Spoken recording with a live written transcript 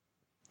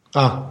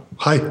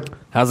Hi.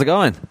 How's it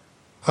going?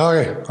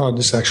 Okay. Oh,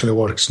 this actually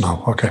works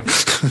now. Okay.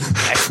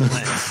 Excellent.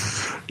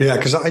 Yeah,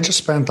 because I just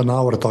spent an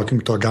hour talking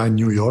to a guy in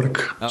New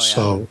York. Oh, yeah.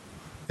 So,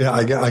 yeah,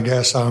 I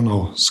guess, I don't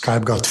know,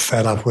 Skype got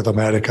fed up with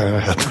America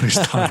ahead of his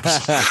time.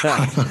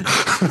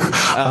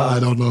 I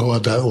don't know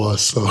what that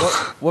was. So,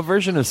 What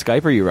version of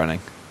Skype are you running?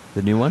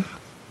 The new one?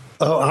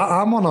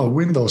 I'm on a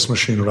Windows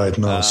machine right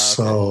now. Okay.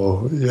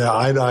 So, yeah,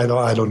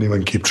 I don't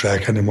even keep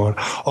track anymore.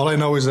 All I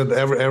know is that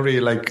every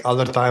like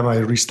other time I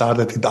restart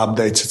it, it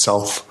updates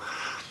itself.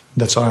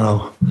 That's all I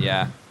know.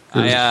 Yeah.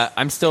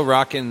 I'm still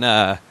rocking,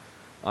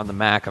 on the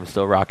Mac, I'm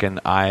still rocking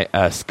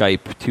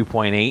Skype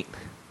 2.8.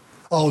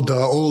 Oh, the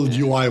old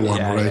UI one,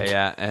 Yeah, right?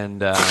 yeah.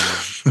 And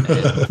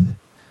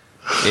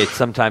it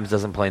sometimes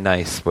doesn't play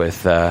nice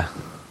with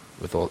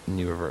old,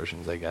 newer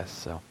versions, I guess.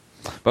 So,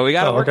 but we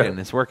got it working.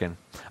 Okay. It's working.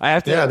 I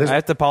have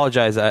to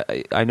apologize.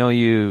 I know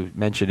you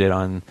mentioned it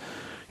on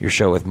your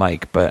show with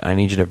Mike, but I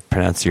need you to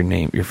pronounce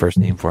your first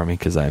name for me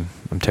because I'm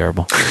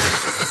terrible.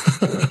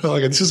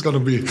 Okay, this is going to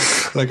be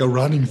like a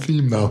running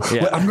theme now.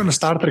 Yeah. I'm going to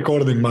start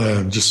recording my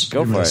own. Just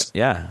go for it.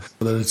 Yeah.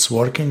 That it's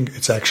working.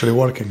 It's actually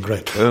working.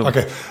 Great. Boom.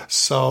 Okay.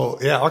 So,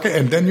 yeah. Okay.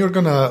 And then you're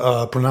going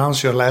to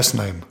pronounce your last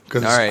name.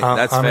 Because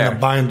I'm in a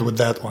bind with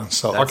that one.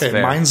 So, that's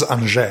fair. Mine's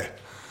Angers.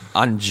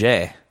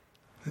 Angers.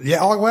 Yeah.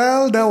 Oh,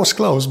 well, that was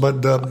close.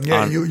 But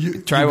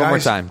you try one more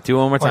time. Do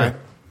one more time.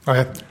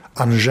 Okay.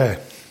 Angers.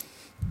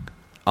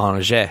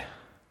 Angers.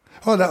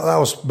 Oh, that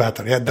was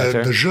better. Yeah,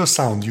 the je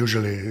sound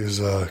usually is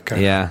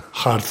kind of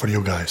hard for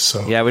you guys.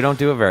 So yeah, we don't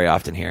do it very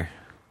often here.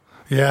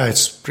 Yeah,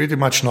 it's pretty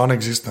much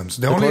non-existent.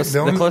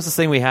 The closest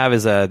thing we have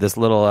is this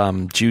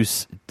little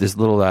juice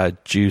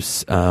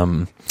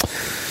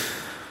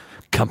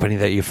company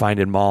that you find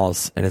in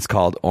malls, and it's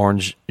called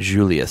Orange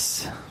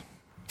Julius.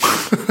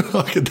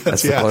 Okay,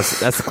 that's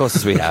the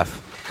closest we have.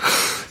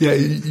 Yeah,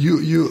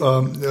 you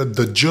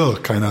the je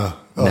kind of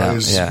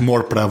is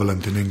more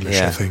prevalent in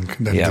English, I think,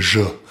 than the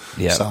je.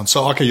 Yeah. Sound.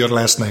 So, okay, your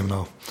last name now.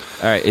 All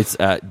right, it's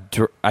I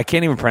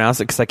can't even pronounce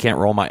it because I can't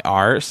roll my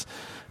R's,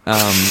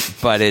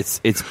 but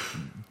it's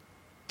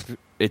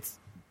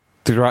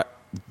Drybra.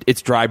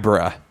 It's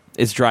Drybra.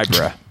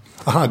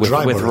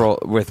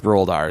 With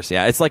rolled R's.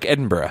 Yeah, it's like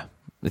Edinburgh.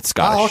 It's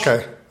Scottish.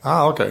 Okay.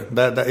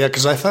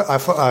 Because I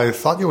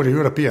thought you were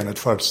European at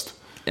first.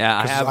 Yeah,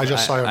 I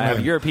have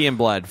European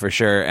blood for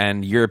sure,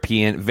 and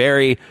European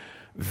very.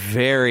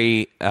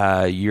 Very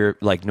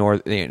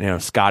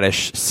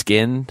Scottish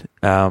skin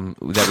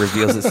that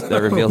reveals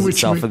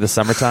itself in the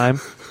summertime.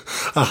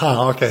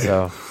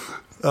 Okay.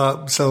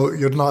 So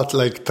you're not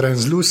like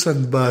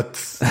translucent, but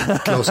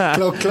close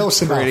enough.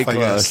 Pretty close. I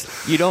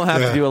guess. You don't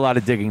have to do a lot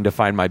of digging to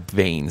find my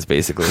veins.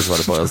 Basically, is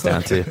what it boils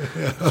down to.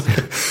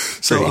 Okay.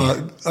 So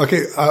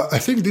I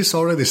think this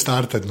already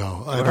started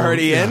now. We're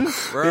already in.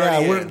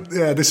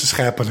 This is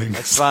happening.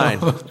 It's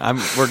fine.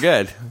 We're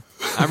good.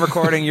 I'm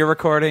recording. You're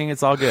recording.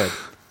 It's all good.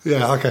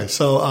 Yeah. Okay.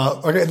 So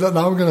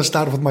now I'm going to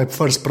start with my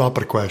first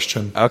proper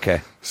question. Okay.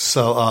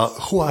 So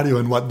who are you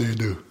and what do you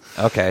do?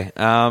 Okay.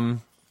 Well,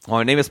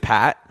 my name is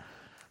Pat,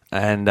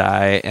 and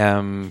I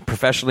am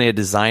professionally a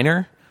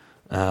designer.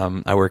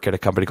 I work at a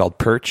company called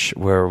Perch,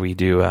 where we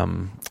do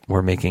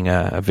we're making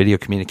a video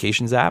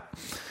communications app,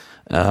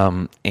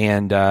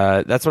 and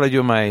that's what I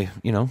do in my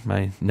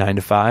 9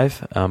 to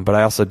 5. But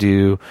I also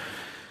do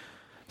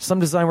some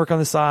design work on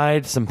the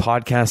side, some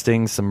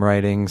podcasting, some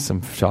writing,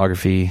 some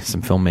photography,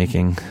 some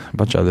filmmaking, a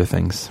bunch of other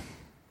things.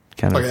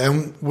 And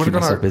we're keep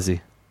myself busy.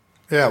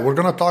 Yeah, we're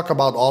going to talk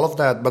about all of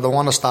that, but I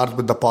want to start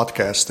with the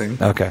podcasting.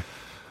 Okay.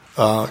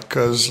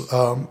 Because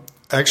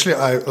actually,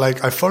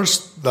 I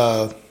first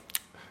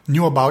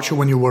knew about you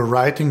when you were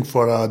writing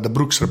for the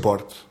Brooks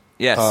Report.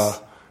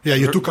 Yes. Yeah,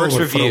 you took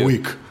over for a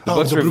week. The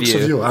Brooks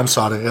Review. I'm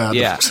sorry. Yeah, the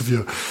Brooks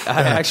Review.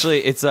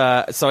 Actually, it's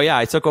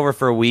I took over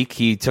for a week.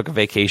 He took a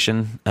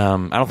vacation. I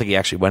don't think he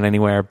actually went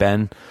anywhere,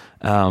 Ben.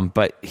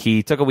 But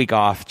he took a week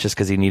off just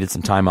because he needed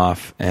some time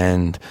off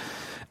and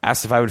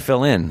asked if I would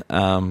fill in.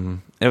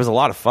 It was a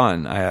lot of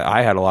fun.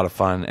 I had a lot of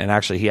fun. And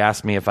actually, he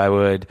asked me if I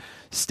would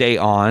stay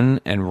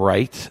on and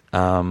write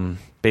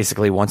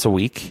basically once a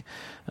week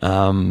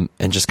and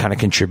just kind of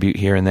contribute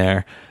here and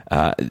there.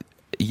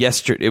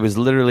 Yesterday, it was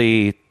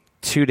literally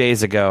 2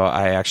 days ago,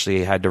 I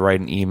actually had to write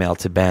an email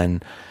to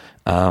Ben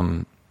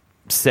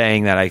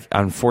saying that I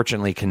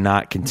unfortunately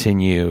cannot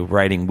continue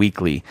writing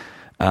weekly,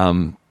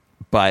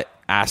 but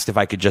asked if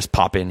I could just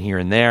pop in here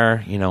and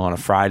there, on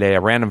a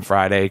random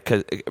Friday,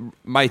 because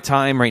my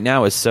time right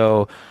now is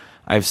I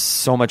have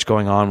so much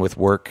going on with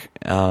work,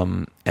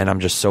 and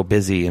I'm just so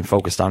busy and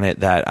focused on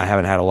it that I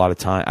haven't had a lot of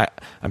time.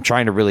 I'm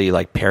trying to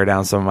really pare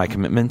down some of my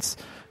commitments.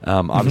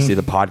 Obviously,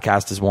 the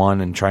podcast is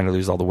one, and trying to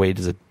lose all the weight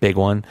is a big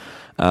one.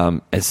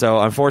 And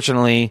so,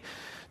 unfortunately,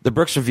 the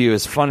Brooks Review,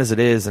 as fun as it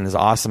is and as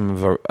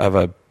awesome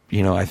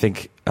I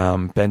think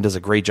Ben does a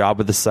great job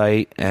with the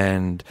site,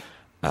 and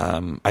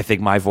I think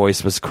my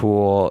voice was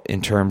cool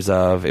in terms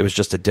of it was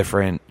just a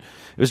different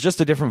was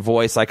just a different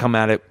voice. I come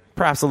at it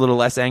perhaps a little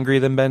less angry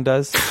than Ben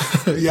does.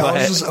 Yeah,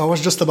 I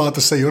was just about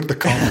to say you're the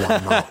calm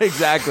one now.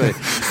 Exactly.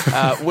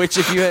 Which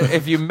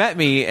if you met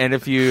me, and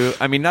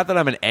I mean, not that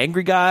I'm an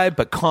angry guy,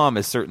 but calm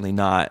is certainly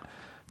not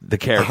the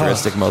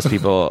characteristic most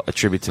people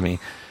attribute to me.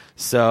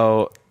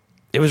 So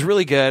it was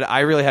really good.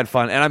 I really had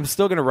fun, and I'm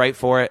still going to write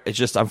for it. It's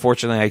just,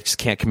 unfortunately, I just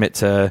can't commit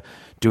to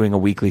doing a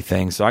weekly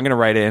thing. So I'm going to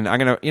write in. I'm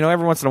going to,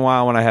 every once in a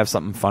while when I have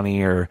something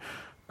funny or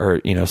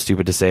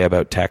stupid to say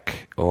about tech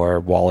or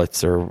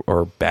wallets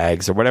or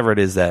bags or whatever it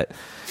is that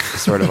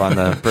is sort of on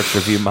the Brooks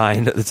Review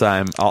mind at the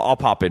time, I'll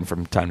pop in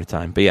from time to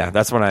time. But yeah,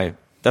 that's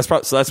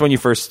when you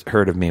first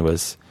heard of me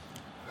was.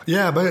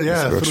 Yeah, but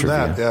yeah, through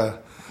that, yeah.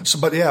 So,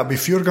 but yeah,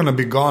 if you're going to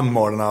be gone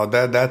more now,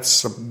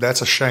 that's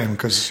a shame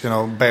because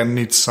Ben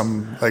needs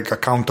some like a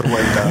counterweight.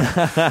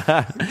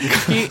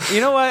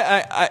 You know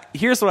what?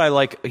 Here's what I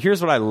like.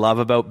 Here's what I love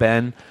about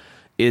Ben.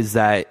 Is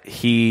that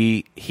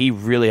he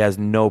really has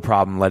no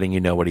problem letting you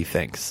know what he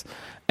thinks,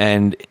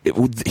 and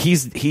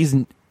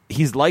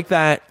he's like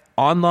that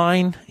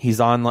online. He's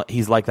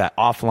like that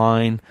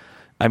offline.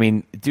 I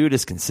mean, dude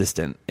is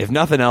consistent. If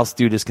nothing else,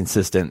 dude is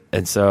consistent,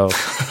 and so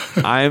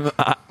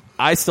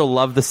I still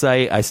love the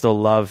site. I still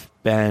love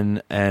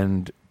Ben,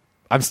 and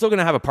I'm still going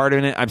to have a part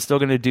in it. I'm still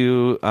going to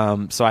do.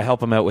 So I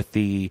help him out with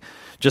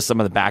just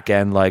some of the back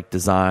end like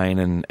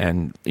design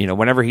and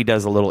whenever he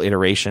does a little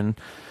iteration.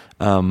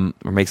 Or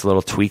makes a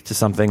little tweak to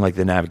something like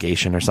the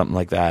navigation or something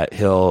like that,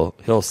 he'll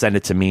send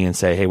it to me and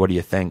say, "Hey, what do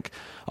you think?"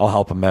 I'll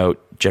help him out.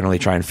 Generally,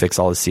 try and fix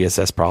all the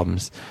CSS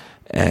problems,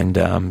 and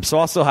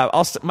so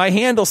my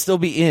hand will still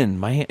be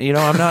in.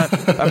 I'm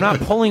not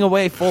pulling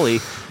away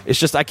fully. It's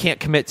just I can't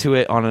commit to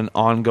it on an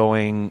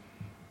ongoing.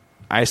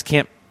 I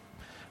can't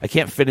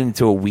fit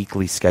into a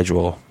weekly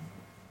schedule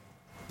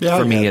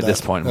for me at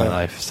this point in my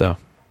life. So.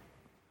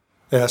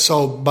 Yeah,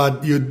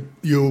 but you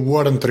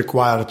weren't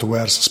required to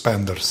wear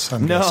suspenders.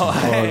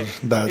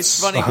 It's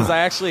funny because I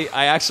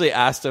actually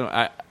asked him.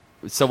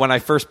 So when I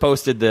first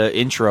posted the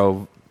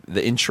intro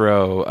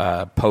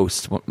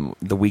post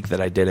the week that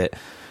I did it,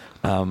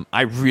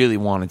 I really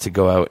wanted to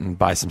go out and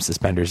buy some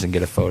suspenders and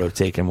get a photo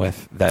taken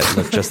with that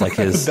looked just like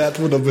his. That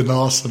would have been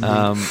awesome.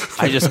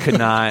 I just could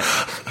not.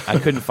 I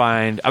couldn't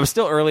find. I was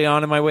still early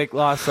on in my weight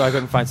loss, so I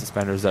couldn't find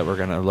suspenders that were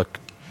going to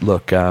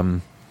look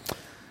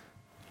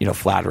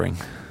flattering.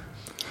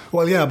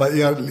 Well, yeah, but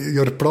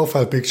your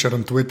profile picture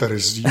on Twitter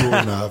is you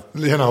in a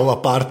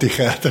party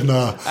hat and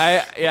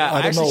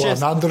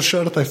an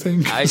undershirt, I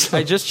think.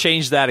 I just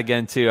changed that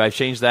again too. I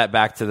changed that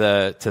back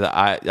to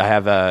I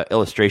have a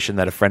illustration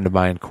that a friend of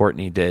mine,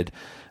 Courtney, did.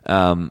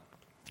 So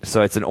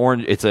it's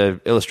a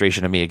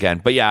illustration of me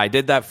again. But yeah, I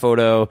did that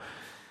photo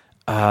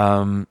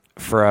for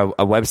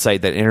a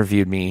website that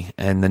interviewed me,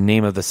 and the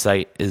name of the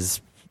site is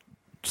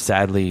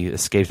sadly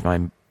escapes my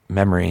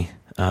memory.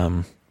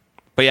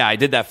 But yeah, I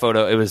did that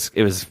photo. It was.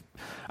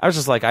 I was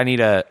just like, I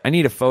need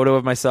a photo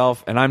of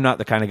myself, and I'm not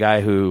the kind of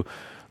guy who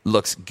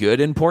looks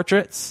good in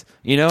portraits.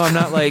 I'm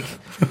not like,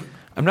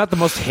 I'm not the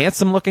most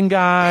handsome looking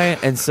guy,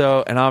 and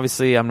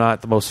obviously I'm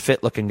not the most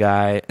fit looking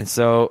guy, and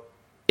so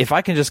if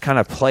I can just kind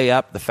of play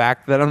up the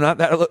fact that I'm not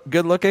that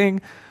good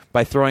looking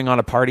by throwing on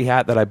a party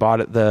hat that I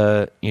bought at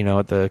the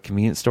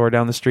convenience store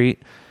down the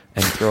street,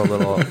 and throw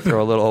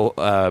a little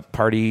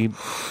party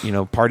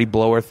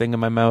blower thing in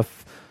my mouth.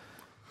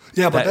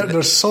 Yeah, but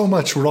there's so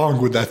much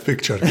wrong with that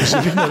picture. It's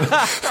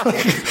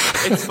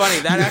funny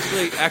that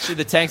actually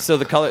the tank. So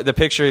the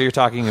picture you're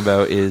talking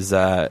about is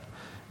in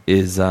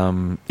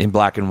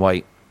black and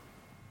white,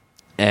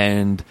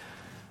 and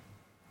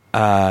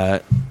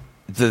the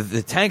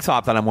tank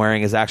top that I'm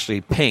wearing is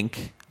actually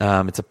pink.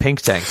 It's a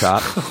pink tank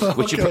top,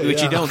 which you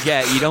don't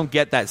get. You don't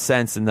get that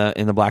sense in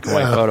the black and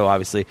white photo,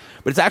 obviously.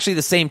 But it's actually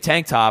the same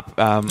tank top.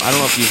 I don't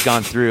know if you've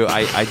gone through.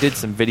 I did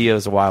some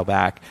videos a while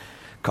back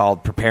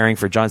called "Preparing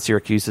for John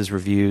Syracuse's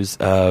Reviews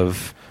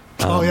of."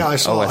 I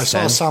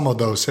saw some of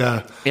those.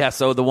 Yeah.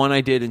 So the one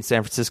I did in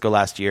San Francisco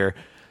last year,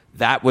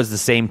 that was the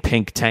same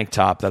pink tank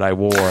top that I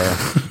wore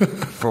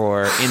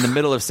for in the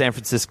middle of San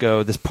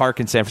Francisco. This park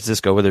in San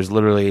Francisco where there's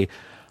literally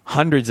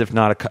hundreds, if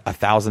not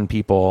 1,000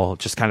 people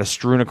just kind of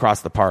strewn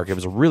across the park. It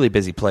was a really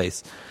busy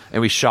place.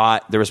 And we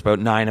shot. There was about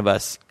 9 of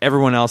us.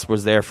 Everyone else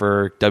was there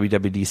for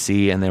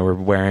WWDC, and they were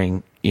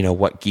wearing,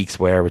 what geeks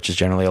wear, which is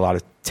generally a lot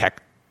of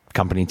tech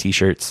company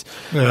T-shirts,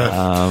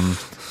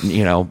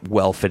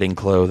 well-fitting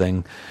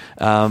clothing.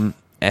 And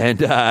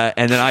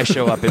then I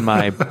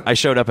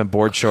showed up in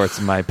board shorts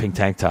and my pink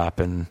tank top,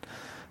 and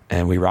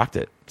we rocked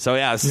it. So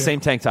yeah, it's the same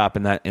tank top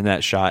in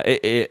that shot.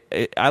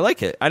 I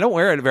like it. I don't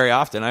wear it very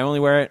often. I only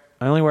wear it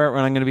when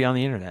I'm going to be on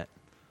the internet.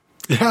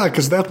 Yeah,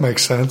 because that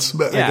makes sense.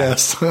 But I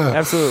guess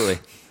absolutely.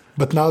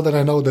 But now that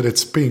I know that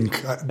it's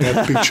pink,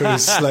 that picture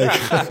is like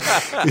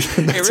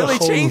it really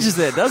changes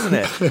it, doesn't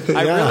it?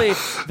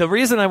 The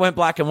reason I went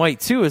black and white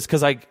too is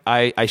because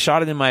I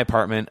shot it in my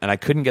apartment and I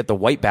couldn't get the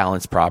white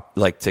balance I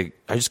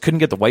just couldn't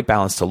get the white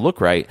balance to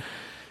look right.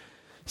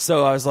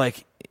 So I was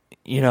like,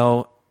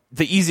 the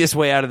easiest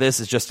way out of this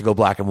is just to go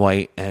black and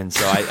white. And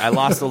so I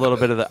lost a little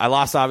bit of I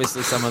lost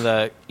obviously some of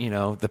the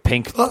the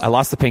pink. I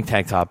lost the pink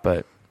tank top,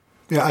 but.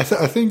 Yeah, I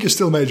think you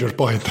still made your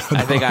point.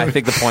 I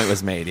think the point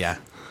was made. Yeah,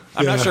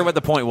 I'm not sure what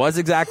the point was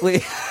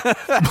exactly,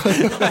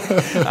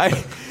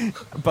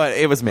 but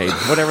it was made.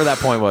 Whatever that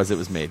point was, it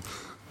was made.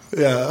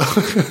 Yeah.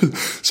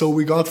 So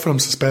we got from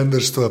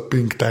suspenders to a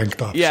pink tank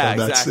top. Yeah,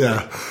 so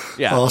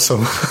exactly. Yeah.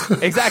 Awesome.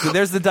 Exactly.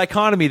 There's the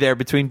dichotomy there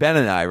between Ben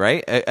and I,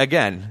 right?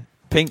 Again,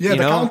 pink. Yeah,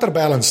 the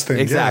counterbalance thing.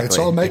 Exactly. Yeah, it's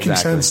all making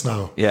sense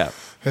now. Yeah.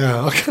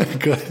 Yeah. Okay.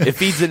 Good. It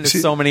feeds into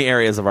so many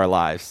areas of our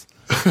lives.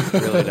 It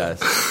really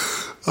does.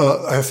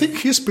 I think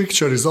his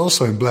picture is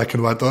also in black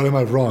and white, or am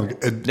I wrong?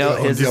 No,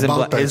 his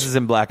is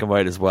in black and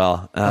white as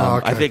well.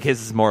 Okay. I think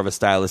his is more of a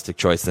stylistic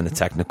choice than a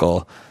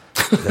technical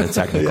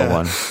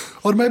one.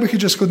 Or maybe he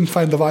just couldn't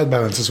find the white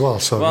balance as well.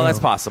 So, that's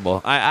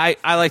possible. I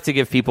like to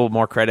give people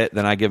more credit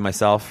than I give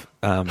myself.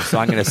 So I'm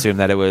going to assume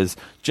that it was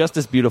just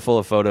as beautiful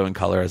a photo in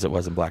color as it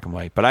was in black and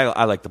white. But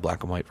I like the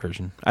black and white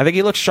version. I think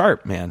he looks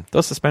sharp, man.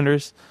 Those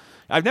suspenders.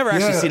 I've never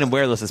actually seen him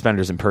wear those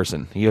suspenders in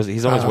person.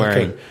 He's always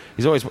wearing.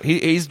 Okay.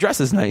 He's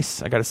dresses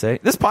nice. I got to say,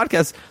 this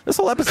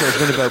whole episode has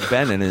been about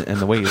Ben and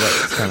the way he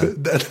looks. It's kind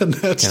of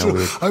that's true.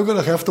 Weird. I'm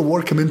gonna have to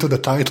work him into the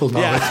title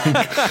now. Yeah.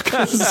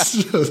 I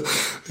think.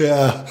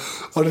 Yeah,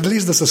 or at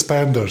least the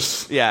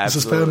suspenders. Yeah, the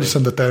suspenders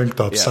and the tank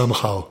top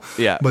somehow.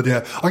 Yeah, but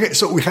okay.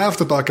 So we have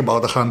to talk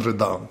about 100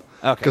 Down.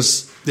 Okay.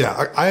 Because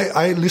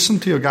I listen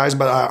to you guys,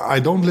 but I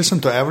don't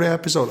listen to every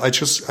episode. I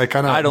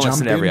kind of I don't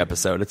listen to every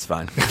episode. It's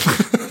fine.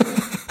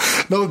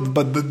 No,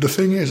 but the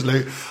thing is,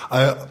 like,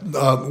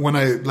 when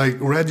I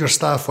read your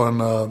stuff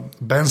on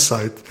Ben's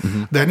site,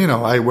 then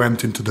I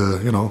went into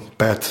the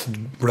pet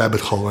rabbit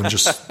hole and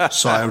just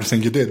saw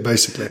everything you did.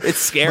 Basically, it's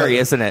scary,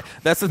 isn't it?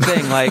 That's the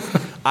thing. Like,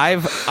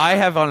 I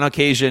have on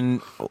occasion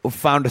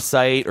found a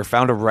site or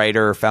found a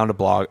writer or found a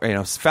blog,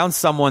 found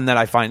someone that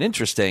I find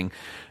interesting,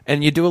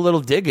 and you do a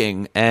little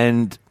digging,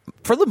 and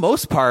for the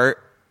most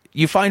part,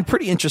 you find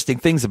pretty interesting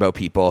things about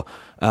people.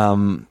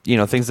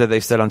 Things that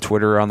they've said on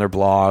Twitter or on their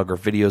blog, or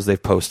videos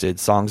they've posted,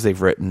 songs they've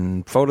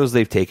written, photos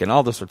they've taken,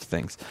 all those sorts of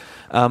things.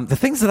 The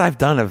things that I've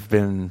done have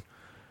been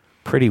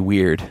pretty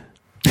weird.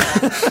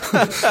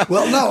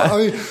 Well, no, I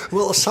mean,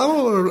 some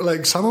of them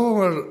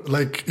are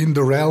in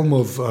the realm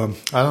of I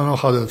don't know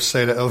how to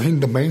say that, in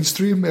the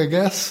mainstream, I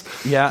guess.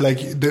 Yeah. Like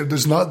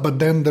there's not, but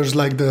then there's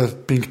the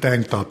pink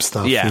tank top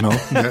stuff. Yeah.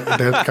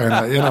 That kind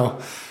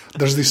of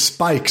There's these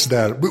spikes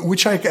there,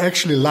 which I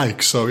actually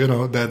like. So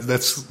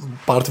that's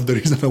part of the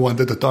reason I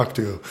wanted to talk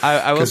to you.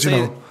 I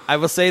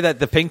will say that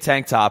the pink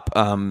tank top.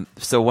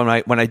 So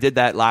when I did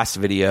that last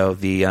video,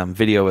 the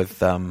video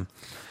with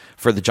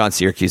for the John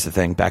Syracuse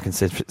thing back in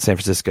San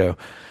Francisco,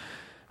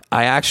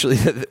 I actually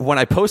when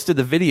I posted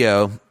the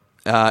video,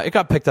 it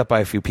got picked up by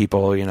a few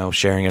people,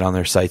 sharing it on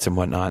their sites and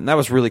whatnot, and that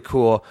was really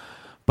cool.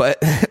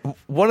 But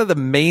one of the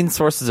main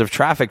sources of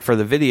traffic for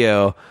the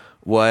video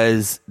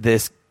was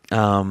this.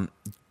 And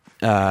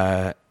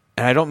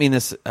I don't mean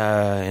this in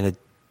a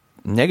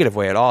negative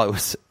way at all. It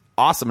was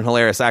awesome and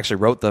hilarious. I actually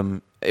wrote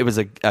them. It was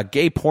a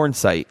gay porn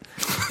site.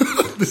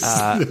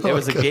 It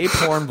was a gay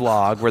porn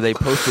blog where they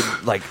posted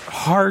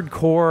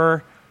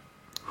hardcore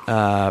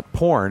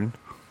porn.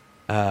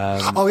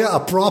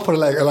 A proper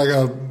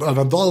an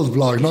adult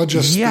blog, not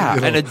just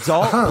an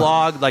adult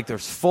blog. Like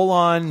there's full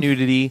on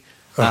nudity.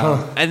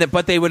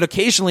 But they would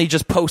occasionally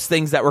just post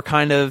things that were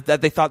kind of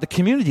that they thought the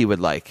community would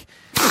like.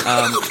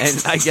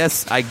 And I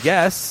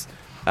guess,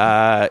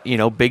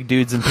 big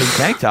dudes in pink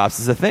tank tops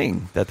is a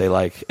thing that they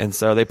like. And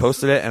so they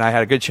posted it, and I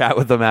had a good chat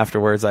with them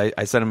afterwards. I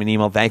sent them an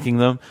email thanking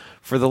them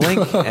for the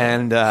link.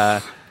 and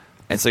so,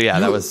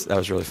 that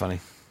was really funny.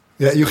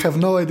 Yeah, you have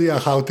no idea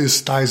how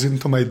this ties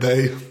into my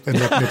day, and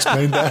let me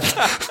explain that.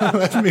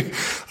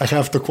 I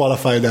have to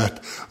qualify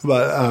that.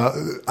 But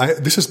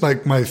this is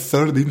my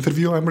third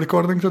interview I'm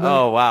recording today.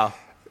 Oh, wow.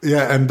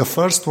 Yeah, and the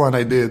first one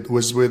I did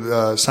was with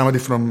somebody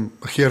from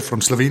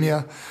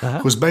Slovenia,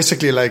 who's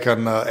basically like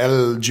an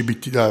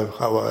LGBT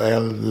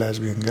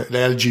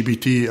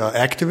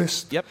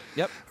activist.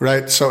 Yep.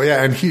 Right. So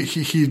and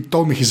he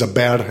told me he's a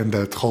bear and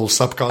that whole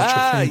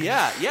subculture thing.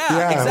 Yeah,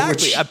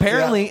 exactly.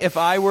 Apparently, if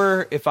I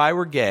were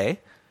gay,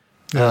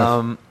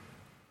 I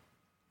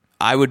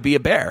would be a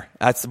bear.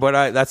 That's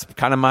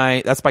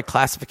my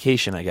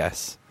classification, I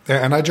guess.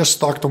 Yeah, and I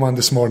just talked to one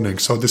this morning,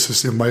 so this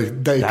is in my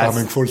day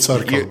coming full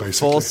circle, basically.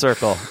 Full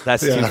circle.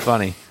 That's too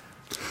funny.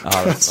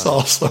 Oh, that's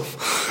awesome.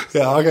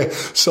 Yeah, okay.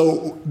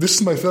 So this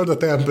is my third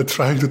attempt at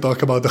trying to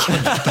talk about the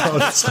 100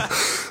 Down. So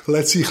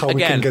let's see how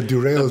we can get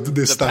derailed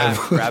this time.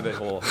 Rabbit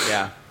hole,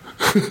 yeah.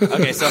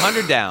 Okay, so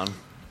 100 Down.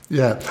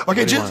 Yeah.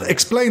 Okay, just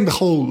explain the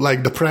whole,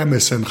 the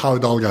premise and how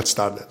it all got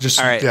started.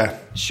 All right. Yeah.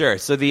 Sure.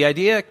 So the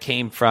idea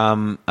came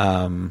from,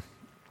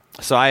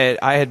 so I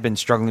had been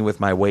struggling with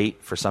my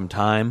weight for some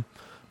time.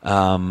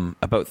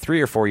 About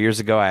 3 or 4 years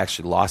ago, I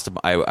actually lost.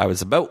 I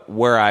was about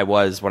where I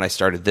was when I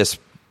started this,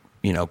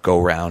 go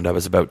round. I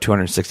was about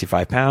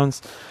 265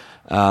 pounds.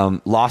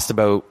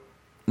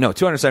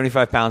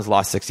 275 pounds.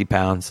 Lost 60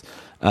 pounds.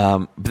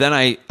 But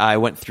then I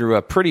went through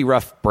a pretty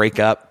rough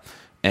breakup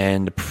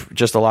and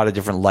just a lot of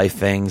different life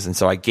things, and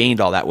so I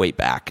gained all that weight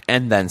back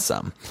and then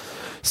some.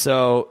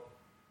 So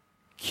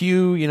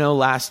Q,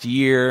 last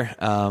year,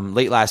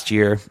 late last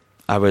year,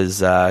 I was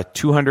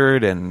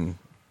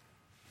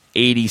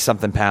 280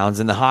 something pounds,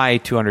 in the high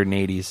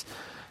 280s.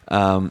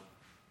 And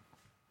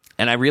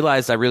I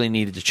realized I really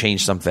needed to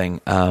change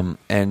something.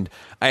 And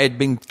I had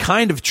been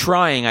kind of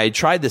trying. I had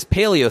tried this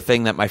paleo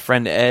thing that my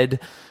friend Ed,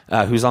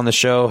 who's on the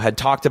show, had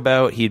talked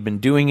about. He'd been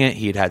doing it.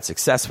 He had had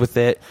success with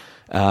it.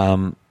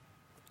 But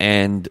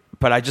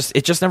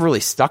it just never really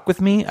stuck with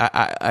me.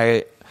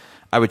 I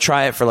would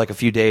try it for like a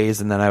few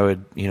days, and then I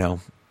would,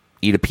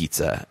 eat a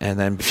pizza, and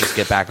then just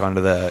get back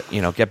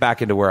get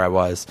back into where I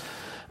was.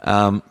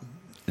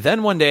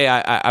 Then one day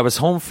I was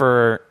home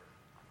for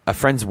a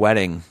friend's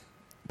wedding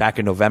back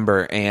in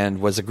November, and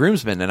was a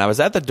groomsman, and I was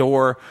at the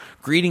door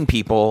greeting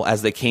people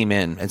as they came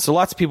in. And so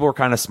lots of people were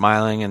kind of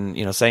smiling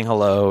and, saying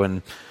hello,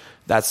 and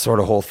that sort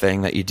of whole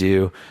thing that you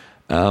do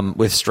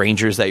with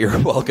strangers that you're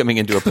welcoming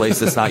into a place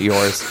that's not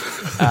yours.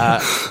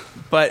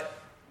 But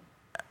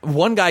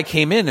one guy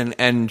came in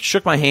and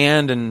shook my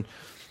hand, and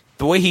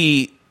the way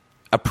he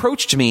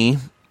approached me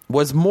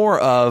was more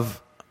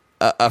of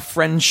a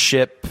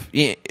friendship,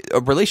 a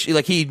relation.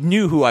 Like, he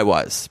knew who I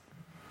was.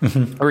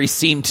 Or he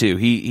seemed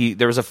to.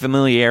 There was a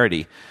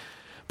familiarity,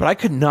 but I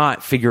could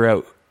not figure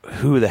out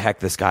who the heck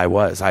this guy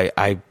was.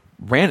 I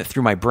ran it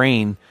through my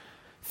brain,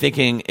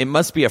 thinking it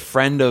must be a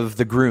friend of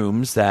the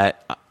groom's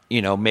that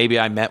maybe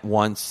I met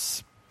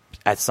once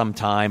at some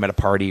time at a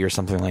party or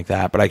something like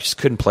that. But I just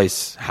couldn't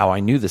place how I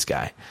knew this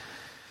guy.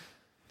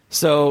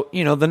 So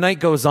the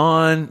night goes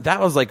on. That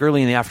was like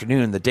early in the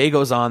afternoon. The day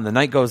goes on. The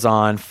night goes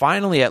on.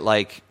 Finally, at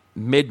like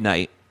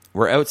midnight,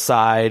 we're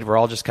outside. We're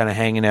all just kind of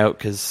hanging out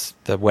because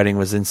the wedding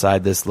was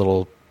inside this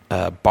little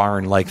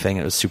barn-like thing.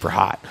 It was super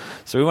hot.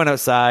 So we went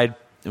outside,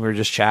 and we were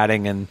just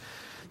chatting. And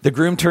the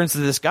groom turns to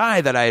this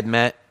guy that I had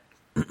met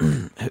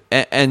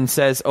and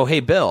says, "Oh, hey,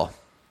 Bill."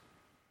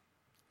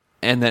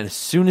 And then as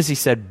soon as he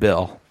said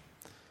Bill,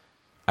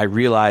 I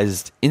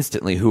realized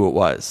instantly who it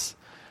was.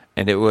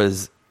 And it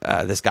was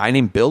this guy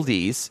named Bill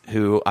Dees,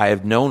 who I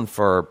have known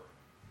for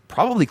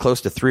probably close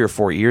to 3 or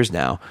 4 years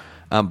now.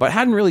 But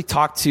hadn't really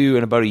talked to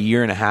in about a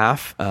year and a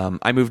half.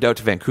 I moved out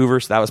to Vancouver,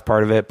 so that was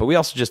part of it. But we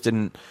also just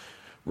didn't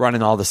run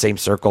in all the same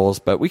circles.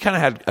 But we kind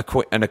of had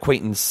an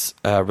acquaintance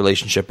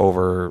relationship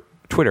over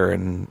Twitter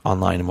and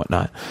online and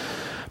whatnot.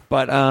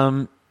 But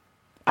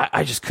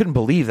I just couldn't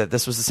believe that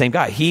this was the same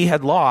guy. He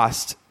had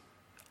lost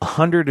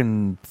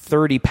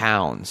 130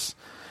 pounds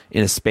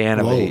in a span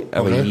of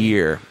a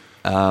year,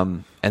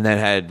 and then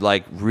had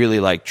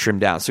really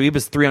trimmed down. So he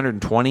was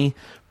 320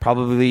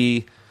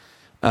 probably.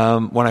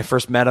 When I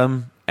first met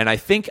him, and I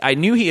think I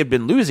knew he had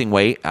been losing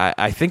weight.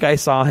 I think I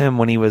saw him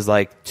when he was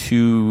like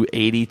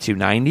 280,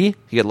 290.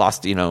 He had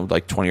lost,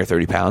 20 or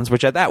 30 pounds,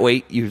 which at that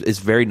weight is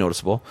very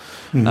noticeable.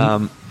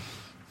 Mm-hmm.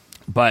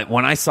 But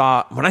when I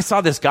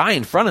saw this guy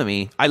in front of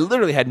me, I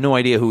literally had no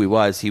idea who he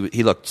was.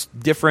 He looked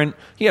different.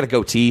 He had a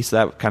goatee, so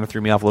that kind of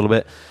threw me off a little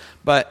bit.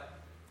 But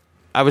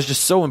I was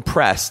just so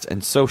impressed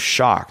and so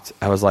shocked.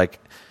 I was like,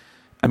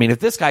 I mean, if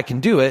this guy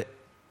can do it,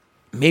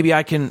 maybe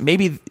I can,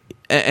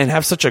 and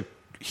have such a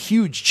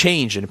huge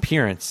change in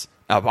appearance,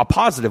 a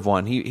positive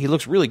one. He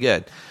looks really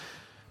good.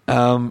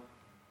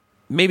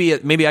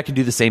 Maybe I can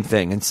do the same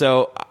thing. And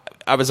so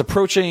I was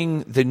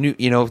approaching the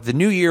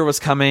new year was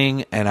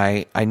coming, and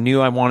I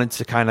knew I wanted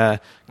to kind of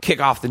kick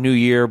off the new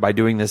year by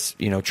doing this,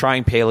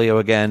 trying paleo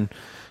again.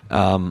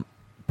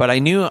 But I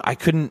knew I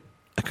couldn't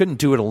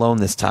do it alone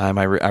this time.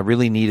 I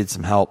really needed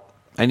some help.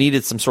 I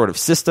needed some sort of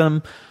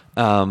system.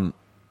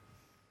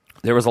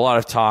 There was a lot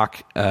of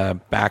talk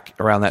back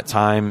around that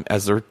time,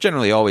 as there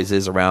generally always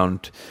is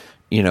around,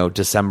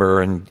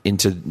 December and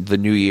into the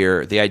new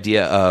year. The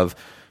idea of,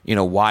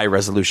 why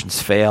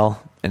resolutions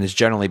fail, and it's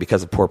generally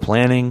because of poor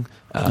planning.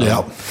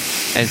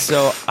 And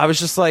so I was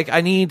just like,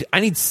 I need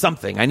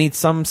something. I need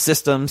some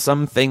system,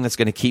 something that's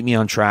going to keep me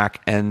on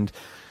track. And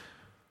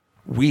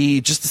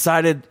we just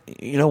decided,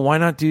 why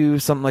not do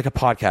something like a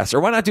podcast, or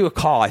why not do a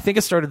call? I think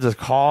it started as a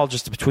call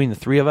just between the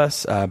three of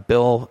us,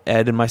 Bill,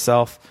 Ed, and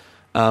myself.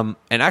 And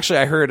actually,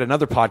 I heard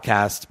another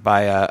podcast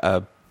by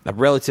a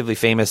relatively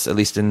famous, at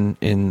least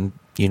in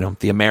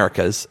the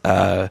Americas,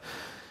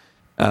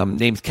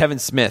 named Kevin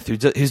Smith,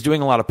 who's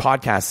doing a lot of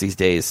podcasts these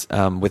days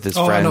with his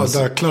friends. Oh, no,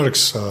 the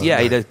Clerks.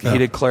 He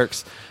did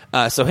Clerks.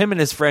 So him and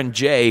his friend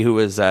Jay, who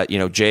is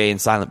Jay and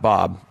Silent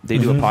Bob, they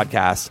do a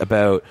podcast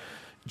about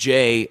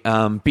Jay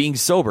being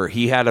sober.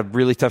 He had a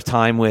really tough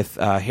time with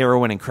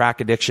heroin and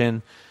crack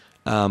addiction,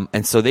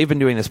 and so they've been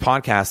doing this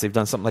podcast. They've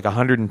done something like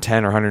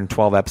 110 or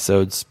 112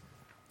 episodes.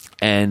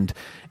 And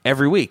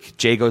every week,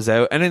 Jay goes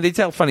out, and they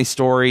tell funny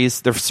stories.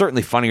 They're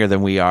certainly funnier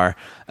than we are.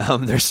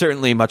 They're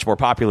certainly much more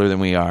popular than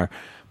we are.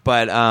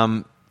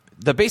 But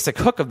the basic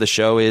hook of the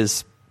show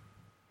is,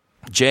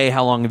 Jay,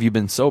 how long have you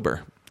been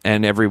sober?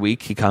 And every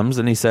week he comes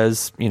and he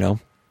says,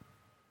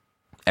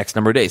 X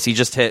number of days. He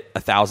just hit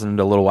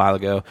 1,000 a little while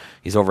ago.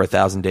 He's over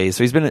 1,000 days.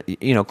 So he's been,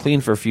 clean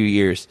for a few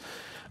years.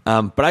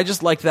 But I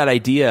just liked that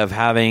idea of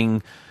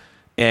having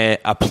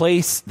a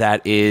place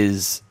that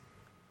is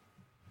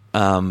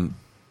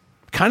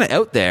kind of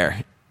out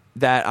there,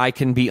 that I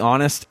can be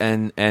honest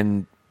and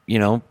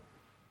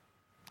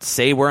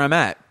say where I'm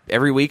at.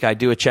 Every week I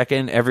do a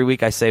check-in. Every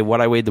week I say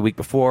what I weighed the week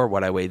before,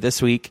 what I weighed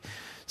this week.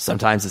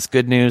 Sometimes it's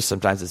good news,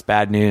 sometimes it's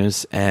bad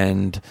news,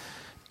 and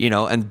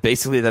and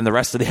basically then the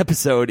rest of the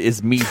episode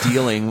is me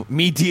dealing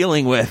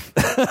with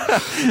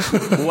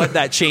what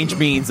that change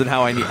means and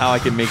how I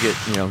can make it,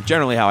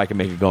 generally how I can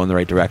make it go in the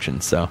right direction.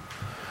 So,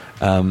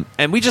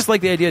 and we just like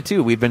the idea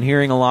too. We've been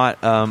hearing a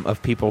lot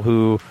of people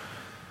who,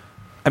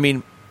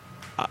 I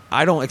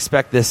don't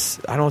expect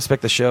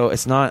the show.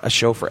 It's not a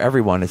show for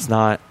everyone. It's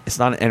not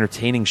an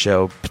entertaining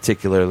show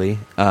particularly.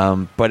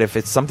 But if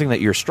it's something that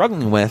you're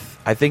struggling with,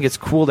 I think it's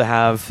cool to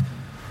have,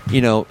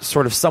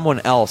 sort of someone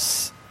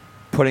else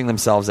putting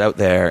themselves out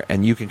there,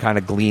 and you can kind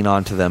of glean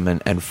onto them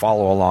and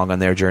follow along on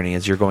their journey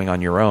as you're going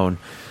on your own.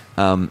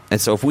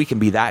 And so if we can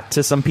be that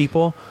to some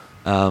people,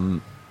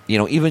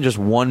 even just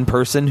one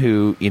person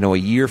who, a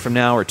year from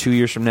now or 2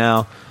 years from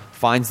now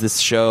finds this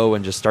show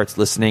and just starts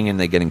listening, and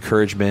they get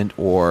encouragement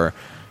or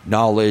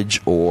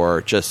knowledge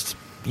or just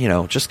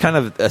kind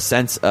of a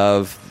sense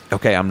of,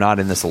 okay, I'm not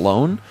in this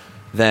alone,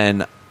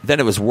 then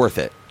it was worth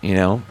it,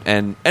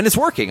 and it's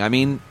working. I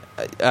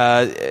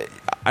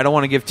don't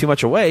want to give too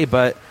much away,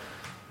 but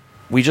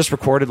we just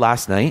recorded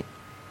last night,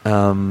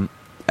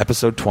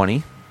 episode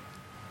 20,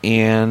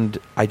 and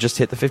I just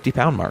hit the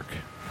 50-pound mark.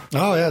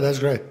 Oh yeah, that's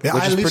great. Yeah,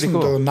 I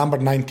listened to number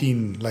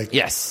 19 3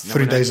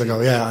 days ago.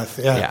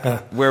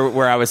 Yeah.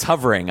 Where I was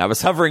hovering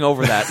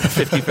over that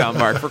 50-pound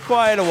mark for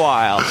quite a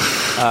while,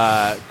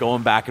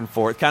 going back and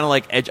forth, kind of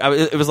like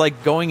it was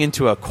like going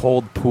into a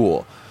cold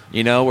pool,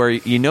 where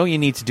you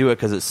need to do it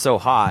because it's so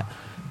hot,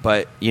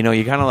 but you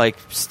kind of like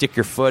stick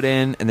your foot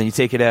in and then you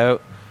take it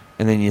out,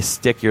 and then you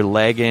stick your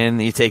leg in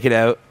and you take it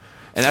out.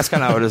 And that's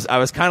kind of how it is. I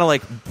was kind of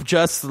like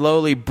just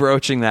slowly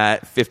broaching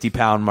that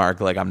 50-pound mark.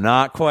 Like, I'm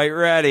not quite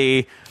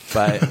ready,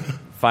 but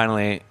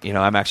finally,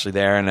 I'm actually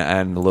there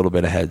and a little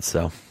bit ahead.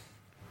 So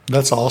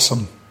that's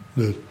awesome,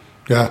 dude.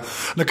 Yeah,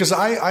 because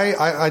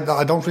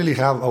I don't really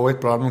have a weight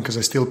problem because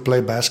I still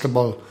play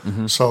basketball.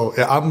 Mm-hmm. So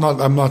yeah, I'm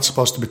not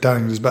supposed to be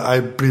telling this, but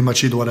I pretty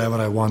much eat whatever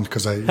I want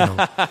because I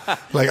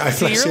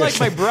See, you're like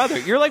my brother.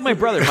 You're like my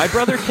brother. My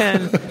brother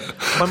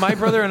when my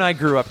brother and I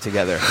grew up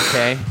together,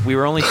 okay, we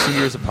were only 2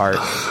 years apart,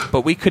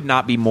 but we could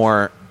not be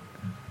more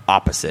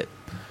opposite.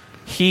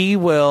 He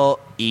will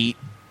eat,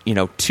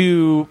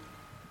 2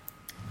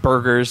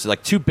 burgers,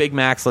 like 2 Big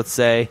Macs, let's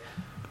say,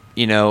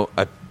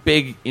 a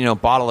big,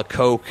 bottle of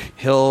Coke.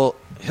 He'll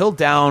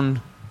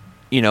down,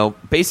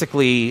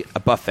 basically a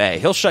buffet.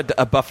 He'll shut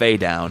a buffet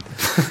down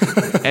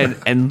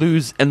and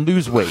lose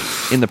weight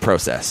in the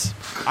process.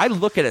 I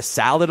look at a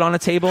salad on a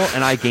table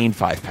and I gain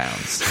 5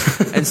 pounds.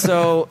 And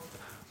so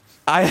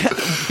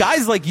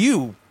guys like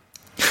you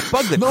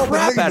bug the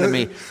crap out of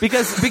me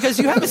because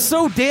you have it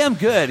so damn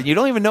good and you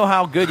don't even know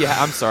how good you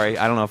have. I'm sorry,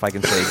 I don't know if I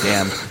can say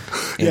damn.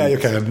 Yeah, you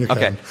can.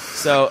 Okay,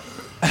 so,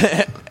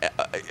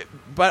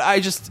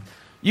 but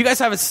you guys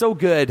have it so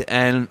good,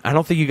 and I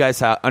don't think you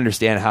guys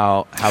understand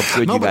how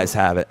good you guys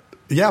have it.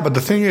 Yeah, but the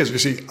thing is, you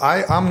see,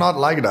 I'm not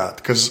like that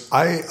because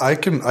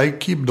I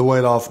keep the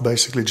weight off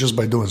basically just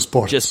by doing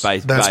sports. Just by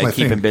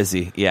keeping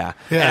busy. Yeah.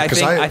 And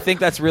I think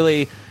that's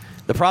really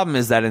the problem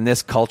is that in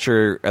this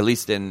culture, at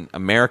least in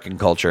American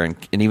culture, and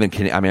even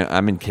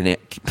I'm in Canada.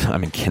 I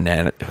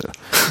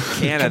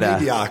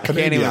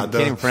can't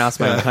even pronounce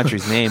my own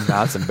country's name.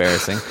 Now that's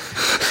embarrassing.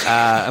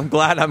 I'm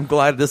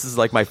glad this is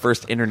like my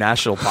first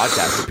international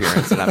podcast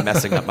appearance, and I'm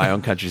messing up my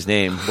own country's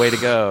name. Way to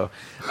go!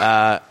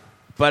 Sorry,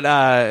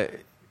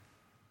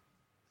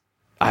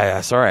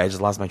 I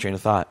just lost my train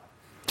of thought.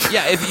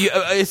 Yeah,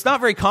 it's not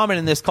very common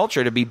in this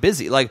culture to be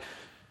busy. Like,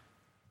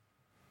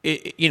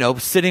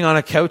 sitting on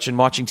a couch and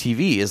watching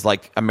TV is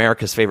like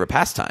America's favorite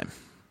pastime.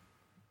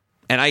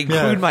 And I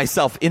include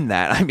myself in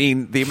that. I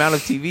mean, the amount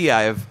of TV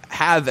I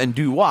have and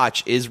do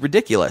watch is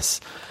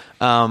ridiculous.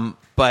 And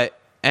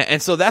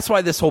so that's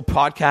why this whole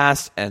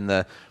podcast and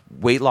the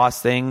weight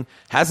loss thing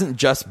hasn't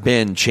just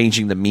been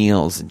changing the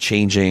meals and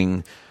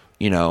changing,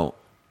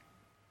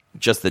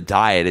 just the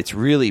diet. It's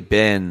really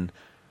been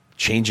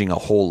changing a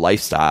whole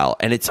lifestyle.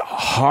 And it's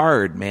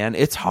hard, man.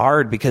 It's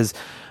hard because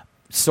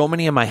so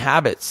many of my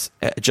habits,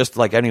 just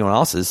like anyone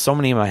else's, so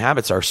many of my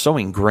habits are so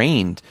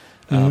ingrained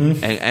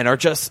and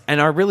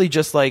are really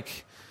just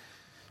like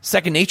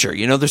second nature.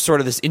 There's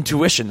sort of this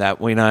intuition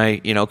that when I,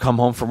 come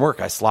home from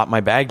work, I slop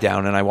my bag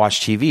down and I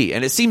watch TV.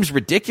 And it seems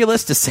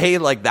ridiculous to say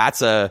like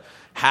that's a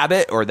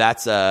habit or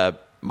that's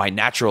my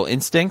natural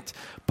instinct.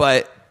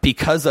 But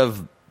because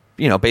of,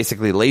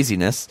 basically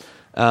laziness,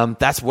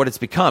 that's what it's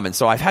become. And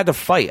so I've had to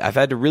fight. I've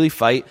had to really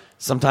fight.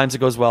 Sometimes it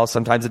goes well,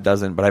 sometimes it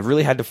doesn't. But I've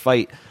really had to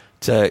fight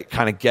to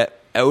kind of get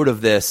out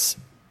of this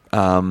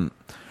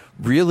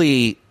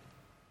really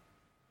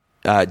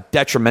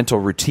detrimental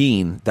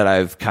routine that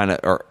I've kind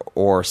of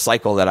or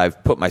cycle that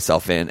I've put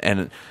myself in.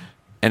 And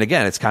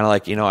again, it's kind of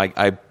like,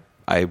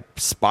 I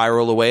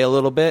spiral away a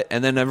little bit,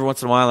 and then every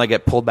once in a while I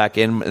get pulled back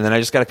in, and then I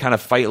just got to kind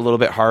of fight a little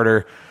bit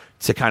harder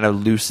to kind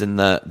of loosen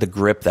the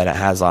grip that it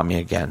has on me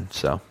again.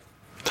 So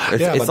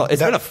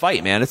it's been a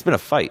fight, man. It's been a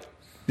fight.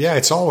 Yeah,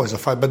 it's always a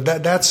fight. But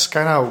that's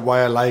kind of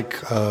why I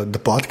like the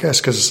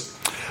podcast because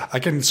I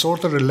can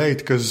sort of relate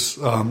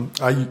because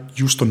I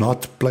used to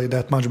not play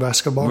that much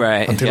basketball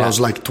until I was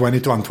like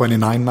 22. I'm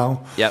 29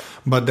 now. Yep.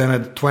 But then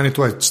at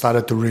 22, I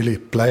started to really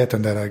play it,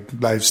 and then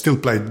I still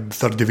played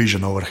third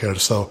division over here.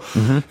 So,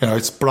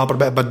 it's proper.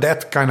 But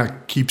that kind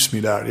of keeps me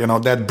there.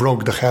 That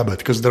broke the habit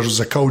because there's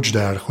a coach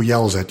there who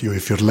yells at you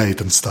if you're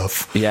late and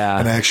stuff. Yeah.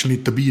 And I actually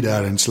need to be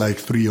there, and it's like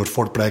 3 or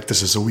 4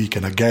 practices a week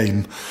and a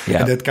game.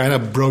 Yeah. And that kind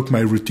of broke my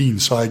routine.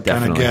 So I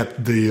kind of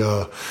get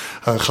the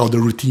how the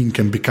routine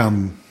can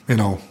become,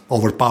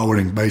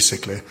 overpowering,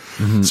 basically.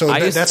 Mm-hmm. So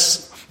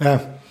that's.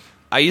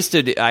 I used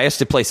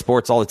to play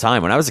sports all the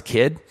time when I was a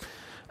kid.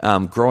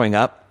 Growing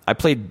up, I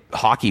played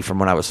hockey from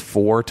when I was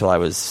 4 till I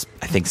was,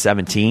 I think,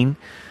 17.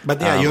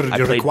 But you're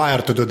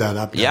required to do that.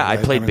 I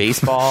played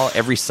baseball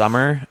every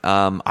summer.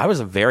 I was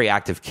a very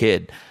active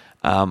kid.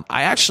 I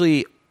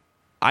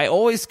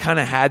always kind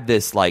of had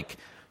this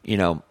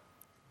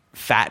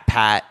Fat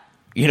Pat.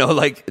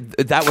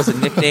 That was a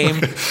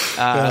nickname.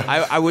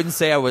 I wouldn't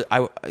say I was.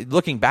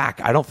 Looking back,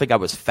 I don't think I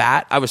was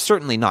fat. I was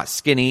certainly not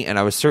skinny, and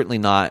I was certainly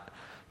not,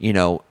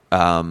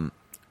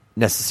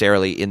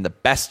 necessarily in the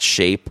best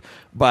shape.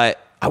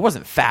 But I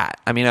wasn't fat.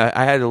 I mean,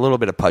 I had a little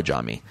bit of pudge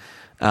on me,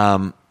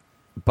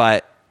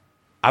 but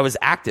I was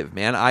active,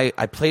 man.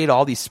 I played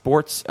all these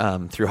sports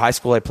through high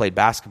school. I played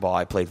basketball.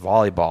 I played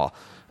volleyball.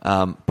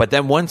 But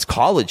then once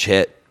college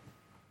hit,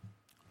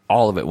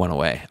 all of it went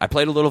away. I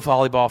played a little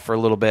volleyball for a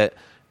little bit.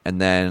 And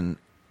then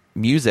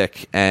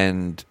music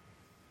and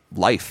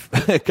life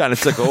kind of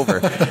took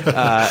over.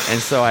 And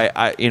so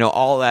I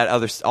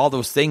all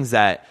those things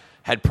that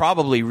had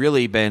probably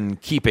really been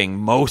keeping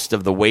most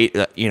of the weight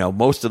at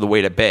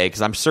bay,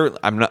 because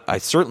I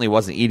certainly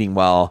wasn't eating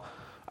well.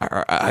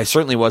 I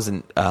certainly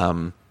wasn't,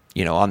 on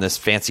this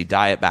fancy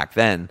diet back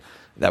then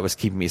that was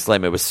keeping me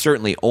slim. It was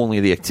certainly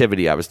only the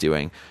activity I was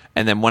doing.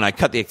 And then when I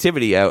cut the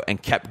activity out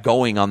and kept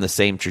going on the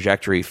same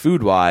trajectory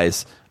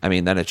food-wise, I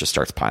mean, then it just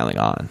starts piling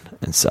on.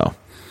 And so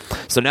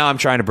now I'm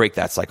trying to break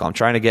that cycle. I'm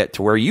trying to get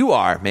to where you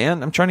are,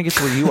 man. I'm trying to get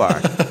to where you are.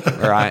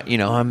 Where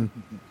I'm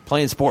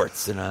playing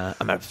sports and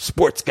I'm a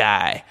sports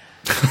guy.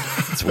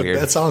 It's weird.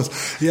 That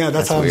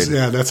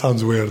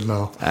sounds weird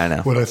now. I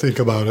know. When I think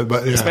about it,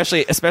 but yeah.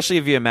 Especially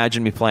if you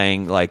imagine me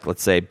playing, like,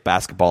 let's say,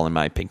 basketball in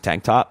my pink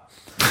tank top.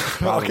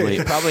 Probably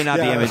not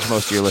the image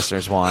most of your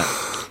listeners want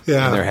in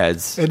their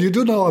heads. And you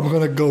do know I'm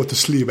going to go to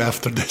sleep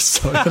after this,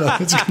 so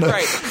it's gonna...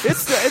 Right.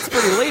 It's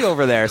pretty late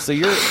over there, so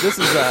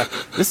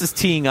this is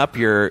teeing up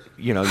your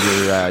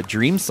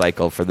dream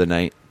cycle for the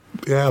night.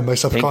 Yeah, my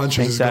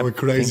subconscious is going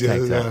crazy.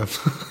 Yeah.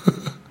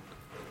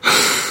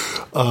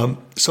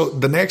 So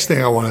the next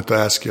thing I wanted to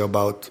ask you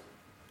about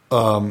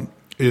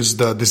is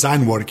the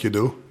design work you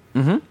do,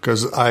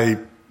 because I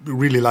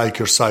really like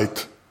your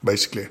site,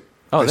 basically.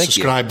 Oh, I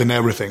subscribed and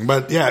everything.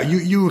 But yeah,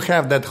 you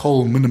have that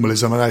whole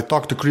minimalism. And I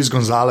talked to Chris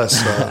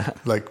Gonzalez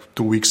like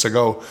 2 weeks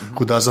ago,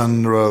 who does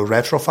on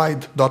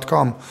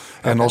retrofied.com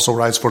and also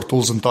writes for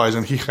Tools and Toys.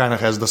 And he kind of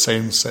has the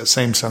same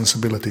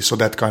sensibility. So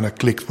that kind of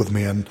clicked with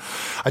me. And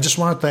I just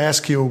wanted to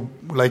ask you,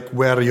 like,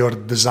 where your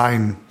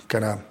design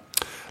kind of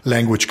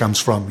language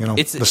comes from,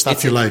 the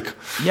stuff you like.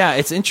 Yeah,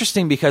 it's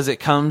interesting because it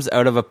comes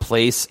out of a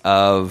place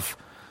of...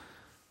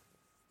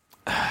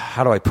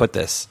 How do I put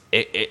this?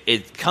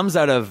 It comes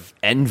out of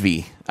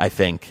envy, I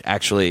think,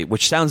 actually,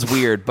 which sounds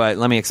weird, but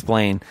let me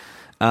explain.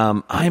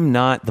 I'm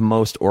not the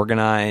most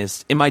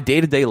organized in my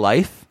day-to-day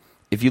life.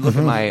 If you look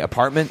at my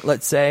apartment,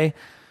 let's say,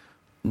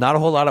 not a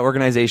whole lot of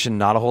organization,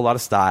 not a whole lot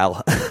of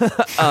style.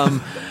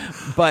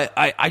 But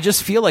I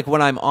just feel like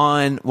when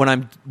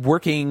I'm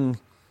working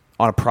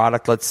on a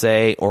product, let's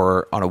say,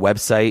 or on a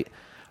website,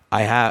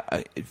 I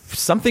have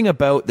something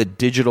about the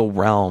digital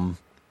realm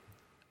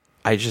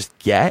I just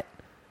get.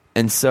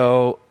 And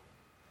so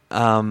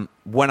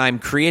when I'm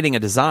creating a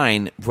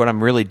design, what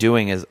I'm really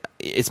doing is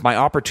it's my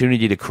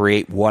opportunity to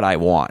create what I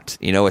want.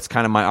 It's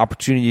kind of my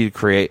opportunity to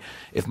create.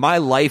 If my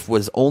life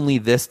was only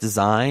this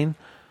design,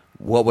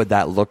 what would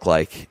that look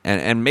like?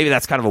 And maybe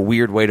that's kind of a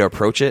weird way to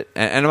approach it.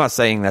 And I'm not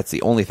saying that's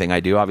the only thing I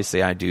do.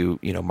 Obviously, I do,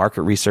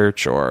 market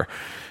research or,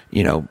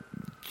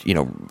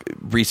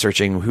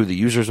 researching who the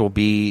users will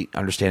be,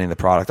 understanding the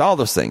product, all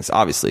those things,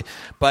 obviously.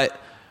 But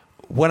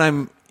when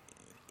I'm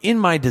in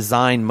my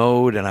design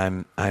mode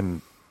and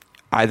I'm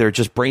either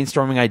just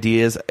brainstorming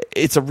ideas,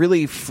 it's a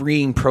really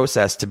freeing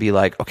process to be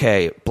like,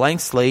 okay, blank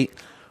slate,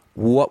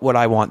 what would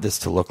I want this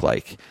to look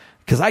like?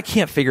 Because I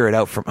can't figure it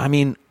out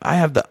I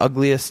have the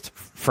ugliest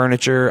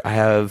furniture. I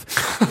have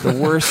the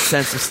worst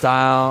sense of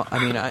style.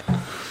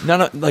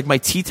 My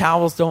tea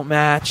towels don't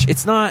match.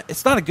 It's not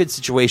a good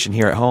situation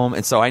here at home.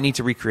 And so I need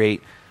to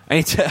recreate. I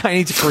need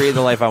to create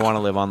the life I want to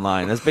live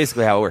online. That's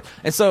basically how it works.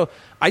 And so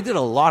I did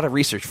a lot of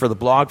research for the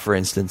blog, for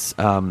instance.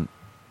 I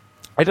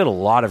did a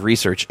lot of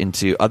research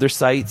into other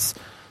sites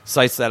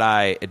that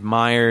I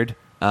admired,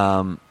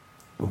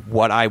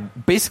 what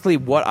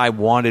I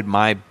wanted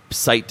my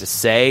site to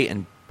say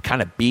and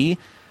kind of be,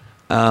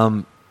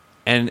 and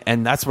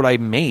that's what I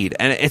made.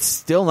 And it's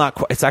still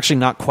not. It's actually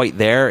not quite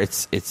there.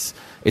 It's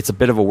a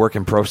bit of a work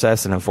in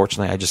process, and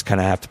unfortunately, I just kind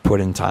of have to put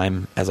in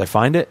time as I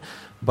find it.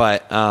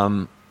 But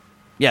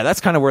yeah,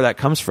 that's kind of where that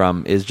comes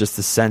from, is just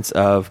the sense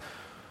of,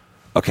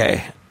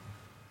 okay,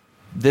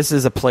 this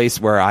is a place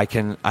where I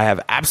have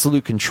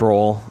absolute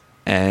control,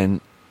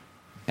 and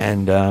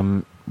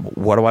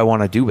what do I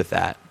want to do with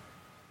that?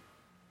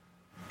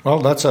 Well,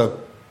 that's a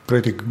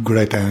pretty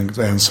great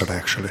answer,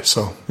 actually.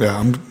 So yeah,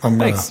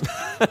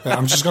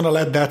 I'm just gonna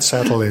let that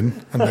settle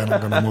in, and then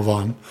I'm gonna move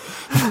on.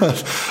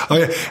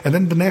 Okay, and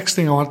then the next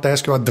thing I want to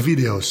ask you about the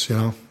videos.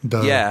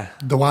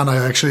 The one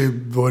I actually,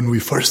 when we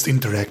first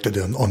interacted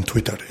on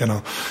Twitter,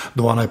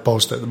 the one I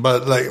posted.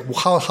 But like,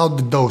 how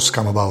did those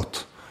come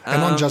about? And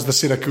not just the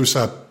Syracuse,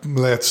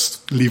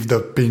 let's leave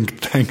the pink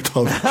tank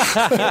top.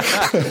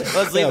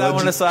 Let's leave that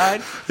one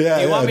aside.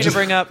 Yeah, you want me to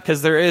bring up,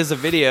 because there is a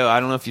video,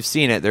 I don't know if you've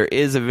seen it, there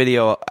is a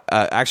video,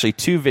 actually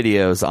 2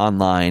 videos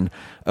online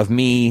of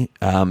me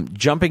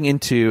jumping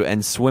into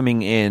and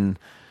swimming in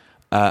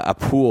a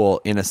pool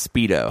in a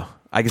Speedo.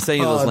 I can send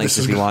you those links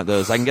if you want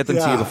those. I can get them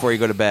to you before you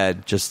go to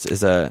bed, just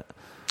as a...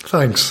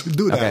 Thanks.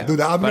 Do that. Okay. Do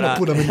that. I'm going to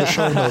put them in the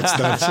show notes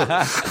then.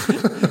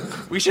 So.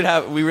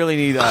 We really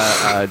need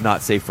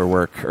not safe for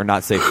work or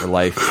not safe for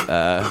life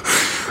on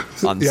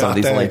some of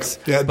these links.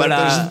 Yeah, but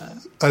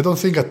I don't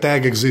think a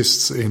tag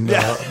exists in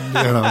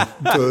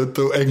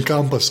to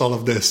encompass all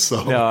of this.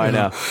 So no, I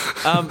know.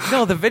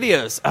 No, the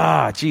videos.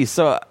 Geez.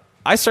 So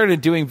I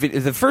started doing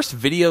the first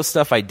video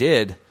stuff I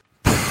did.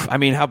 I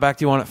mean, far back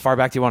do you want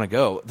to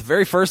go? The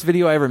very first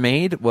video I ever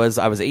made was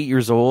I was 8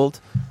 years old,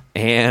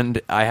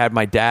 and I had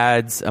my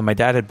dad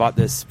had bought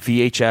this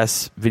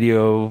VHS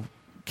video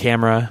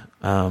camera.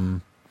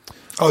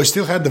 You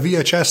still had the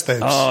VHS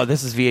tapes. Oh,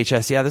 this is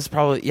VHS. Yeah, this is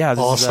probably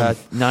awesome.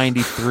 Is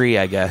 93,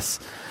 I guess.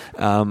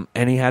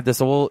 And he had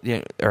this old,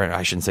 or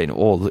I shouldn't say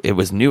old, it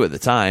was new at the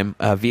time,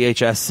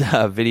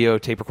 VHS video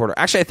tape recorder.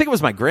 Actually, I think it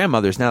was my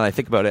grandmother's, now that I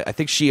think about it. I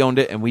think she owned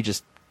it and we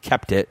just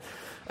kept it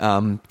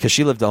because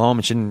she lived at home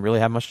and she didn't really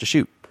have much to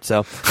shoot.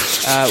 So,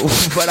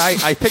 but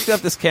I picked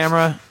up this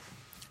camera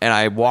and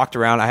I walked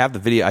around.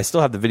 I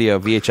still have the video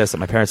VHS at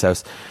my parents'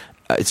 house.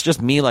 It's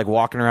just me like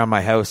walking around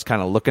my house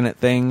kind of looking at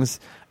things,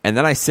 and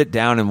then I sit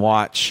down and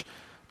watch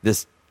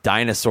this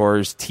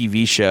dinosaurs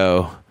TV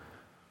show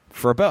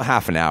for about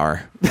half an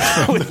hour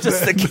with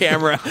just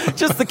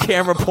the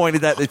camera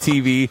pointed at the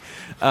TV.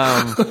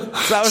 So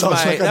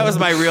that was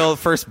my real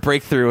first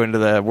breakthrough into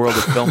the world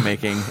of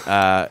filmmaking.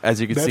 As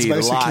you can see,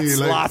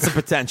 lots of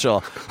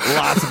potential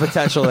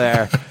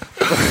there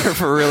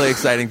for really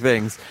exciting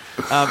things.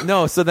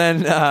 So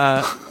then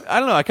I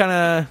don't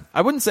know.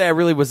 I wouldn't say I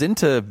really was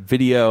into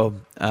video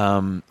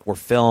or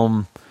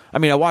film. I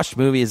mean, I watched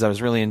movies. I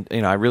was really,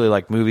 I really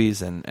like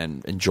movies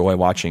and enjoy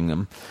watching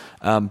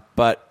them.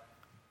 But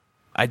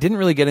I didn't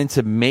really get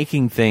into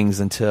making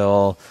things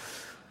until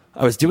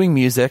I was doing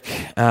music.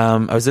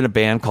 I was in a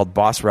band called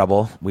Boss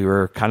Rebel. We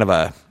were kind of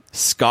a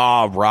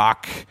ska,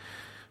 rock,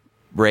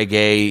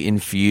 reggae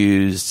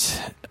infused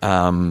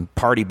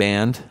party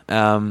band.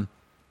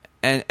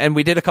 And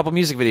we did a couple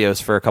music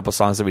videos for a couple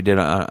songs that we did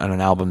on an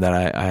album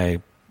that I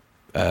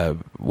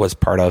was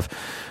part of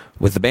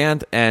with the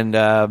band. And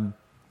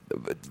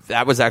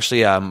that was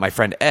actually my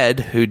friend Ed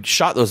who'd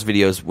shot those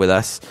videos with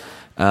us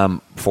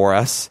for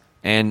us.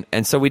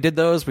 And so we did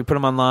those. We put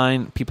them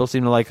online. People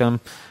seemed to like them.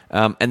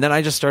 And then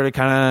I just started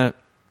I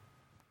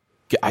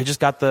just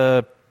got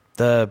the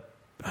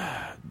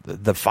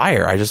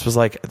fire. I just was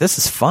like, this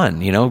is fun.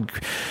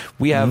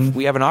 We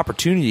have an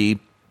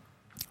opportunity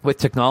with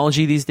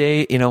technology these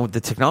days,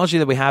 the technology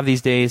that we have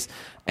these days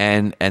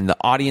and the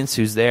audience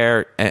who's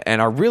there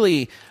and are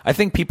really, I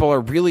think people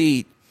are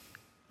really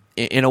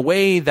in a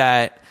way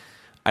that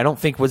I don't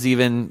think was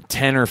even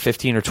 10 or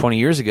 15 or 20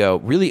 years ago,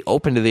 really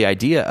open to the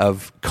idea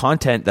of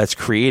content that's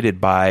created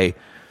by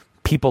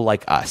people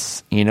like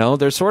us.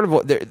 There's sort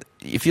of,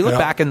 if you look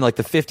back in like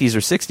the 50s or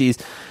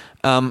 60s,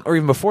 or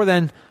even before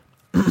then,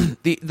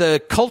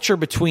 the culture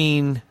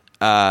between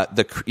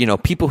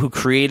people who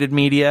created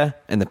media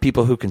and the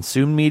people who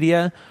consumed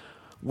media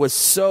was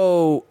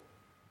so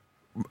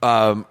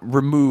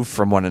removed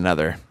from one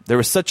another. There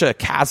was such a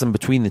chasm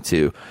between the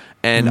two.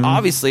 And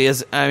obviously,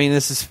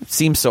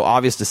 seems so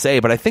obvious to say,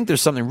 but I think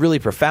there's something really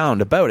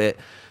profound about it.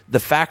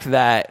 The fact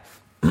that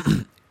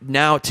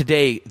now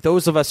today,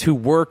 those of us who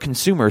were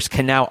consumers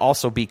can now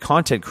also be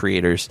content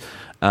creators.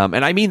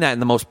 And I mean that in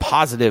the most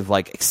positive,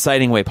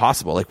 exciting way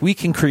possible. Like, we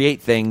can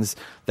create things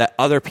that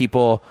other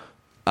people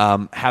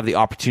have the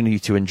opportunity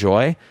to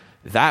enjoy.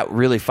 That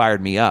really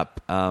fired me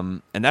up.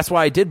 And that's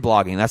why I did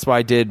blogging. That's why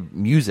I did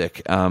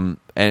music.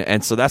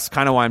 And so that's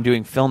kind of why I'm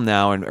doing film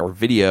now or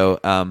video.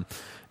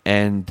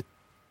 And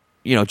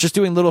just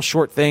doing little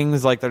short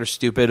things that are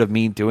stupid, of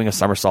me doing a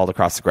somersault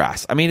across the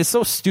grass. I mean, it's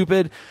so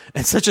stupid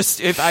and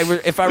if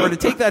I were to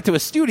take that to a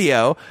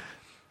studio,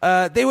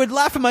 they would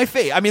laugh in my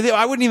face. I mean,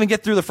 I wouldn't even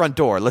get through the front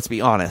door. Let's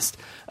be honest.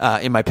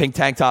 In my pink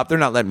tank top, they're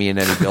not letting me in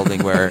any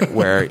building where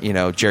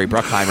Jerry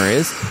Bruckheimer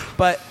is.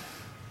 But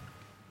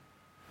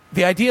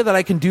the idea that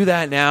I can do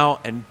that now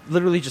and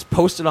literally just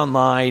post it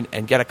online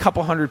and get a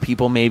couple hundred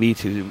people maybe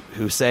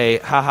who say,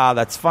 haha,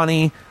 that's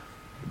funny,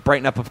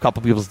 brighten up a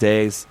couple people's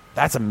days.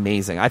 That's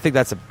amazing. I think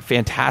that's a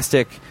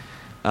fantastic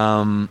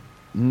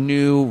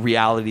new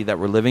reality that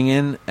we're living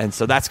in. And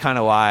so that's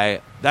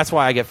why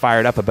I get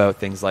fired up about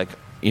things like,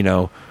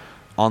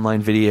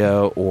 online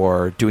video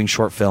or doing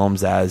short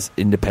films as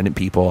independent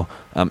people,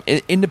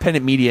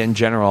 independent media in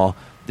general.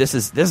 This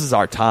is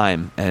our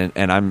time,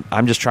 and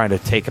I'm just trying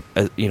to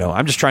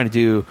I'm just trying to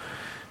do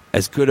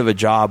as good of a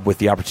job with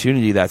the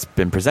opportunity that's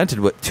been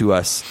presented to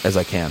us as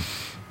I can.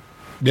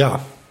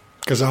 Yeah,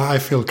 because I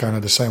feel kind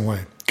of the same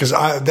way. Because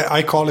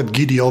I call it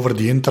giddy over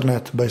the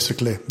internet,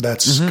 basically.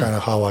 That's kind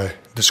of how I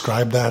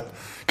describe that.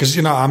 Because,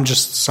 I'm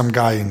just some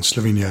guy in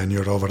Slovenia and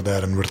you're over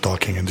there and we're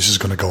talking and this is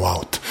going to go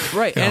out.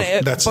 Right.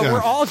 But we're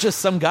all just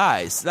some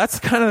guys. That's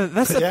the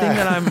thing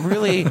that I'm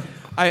really...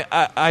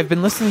 I've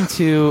been listening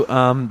to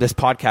this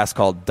podcast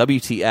called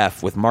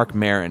WTF with Mark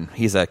Maron.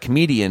 He's a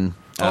comedian.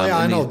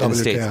 I know WTF.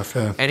 States.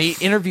 Yeah. And he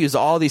interviews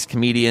all these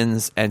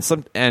comedians and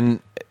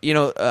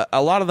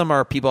a lot of them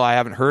are people I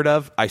haven't heard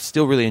of. I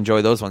still really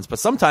enjoy those ones. But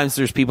sometimes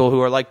there's people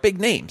who are like big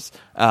names.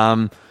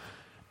 And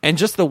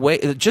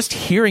just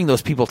hearing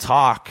those people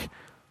talk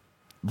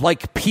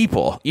like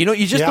people,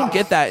 you just don't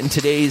get that in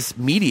today's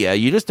media.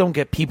 You just don't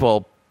get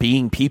people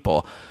being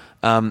people.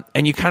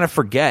 And you kind of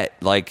forget,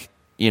 like,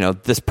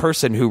 this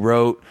person who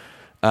wrote,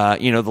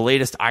 the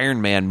latest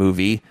Iron Man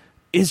movie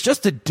is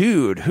just a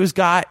dude who's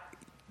got,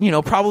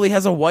 probably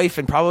has a wife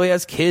and probably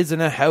has kids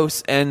and a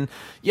house. And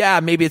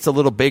maybe it's a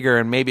little bigger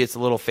and maybe it's a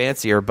little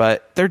fancier,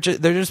 but they're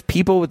just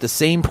people with the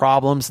same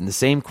problems and the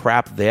same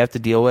crap that they have to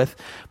deal with.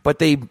 But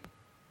they,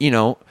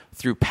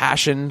 through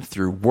passion,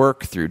 through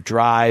work, through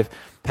drive,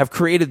 have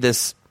created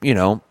this,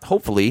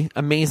 hopefully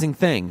amazing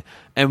thing.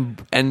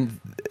 And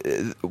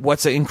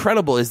what's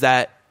incredible is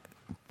that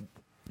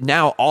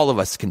now all of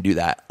us can do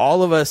that.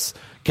 All of us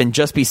can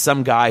just be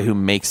some guy who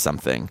makes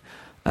something.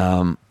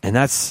 And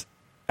that's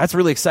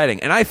really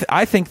exciting. And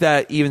I think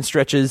that even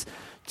stretches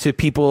to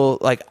people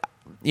like,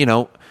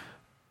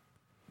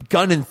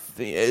 gun and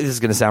this is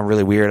going to sound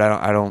really weird.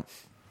 I don't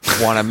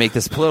want to make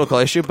this a political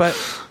issue, but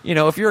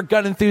if you're a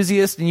gun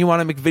enthusiast and you want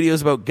to make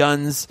videos about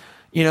guns,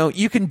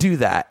 you can do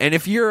that. And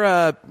if you're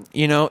a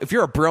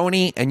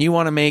brony and you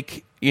want to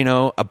make,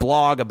 a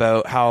blog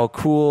about how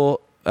cool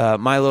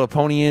My Little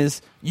Pony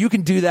is, you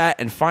can do that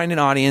and find an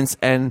audience,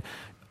 and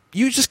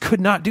you just could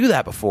not do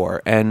that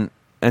before. And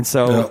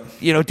so,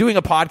 doing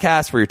a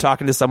podcast where you're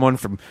talking to someone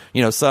from,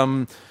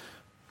 some,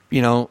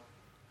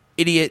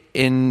 idiot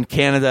in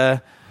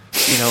Canada,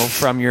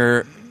 from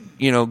your,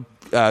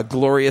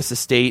 glorious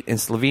estate in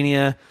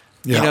Slovenia,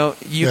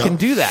 you can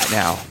do that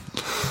now.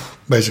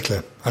 Basically,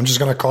 I'm just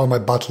gonna call my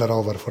butler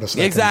over for a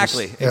second.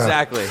 Exactly.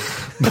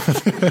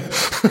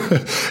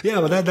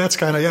 Yeah, but that's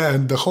kind of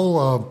and the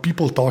whole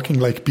people talking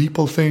like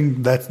people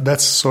thing.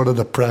 That's sort of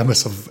the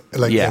premise of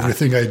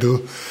everything I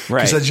do.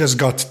 Right. Because I just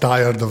got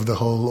tired of the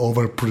whole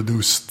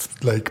overproduced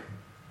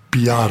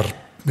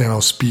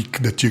PR, speak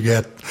that you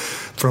get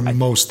from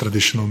most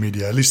traditional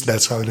media. At least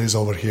that's how it is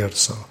over here.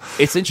 So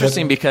it's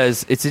interesting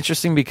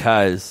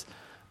because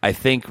I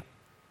think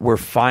we're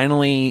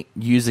finally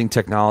using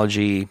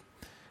technology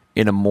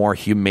in a more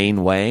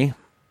humane way.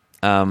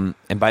 And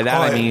by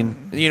that, I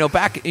mean,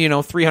 back,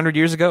 300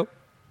 years ago,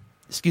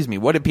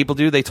 what did people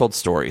do? They told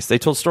stories. They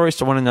told stories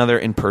to one another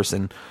in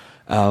person.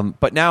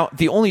 But now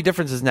the only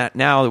difference is that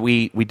now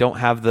we don't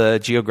have the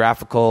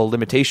geographical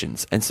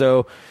limitations. And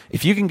so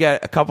if you can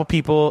get a couple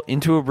people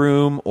into a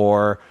room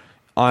or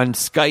on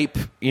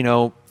Skype,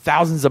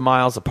 thousands of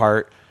miles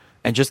apart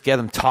and just get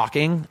them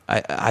talking,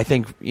 I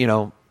think,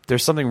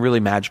 there's something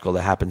really magical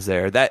that happens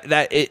there.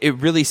 That it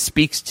really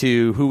speaks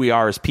to who we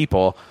are as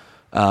people,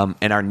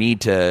 and our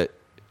need to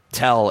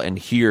tell and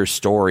hear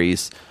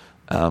stories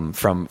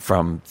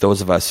from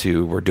those of us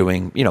who we're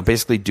doing,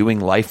 basically doing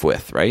life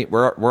with. Right?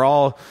 We're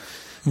all,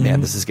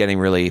 man. This is getting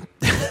really,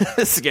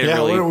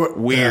 really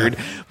weird.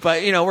 Yeah.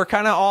 But we're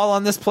kind of all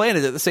on this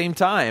planet at the same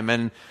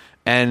time,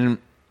 and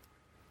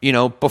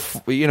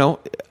before,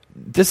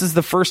 this is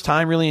the first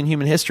time really in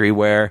human history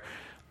where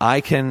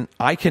I can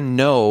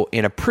know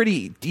in a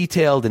pretty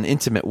detailed and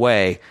intimate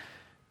way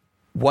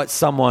what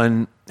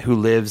someone who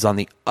lives on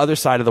the other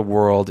side of the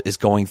world is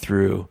going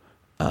through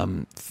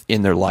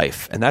in their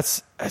life, and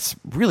that's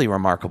really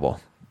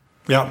remarkable.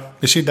 Yeah,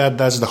 you see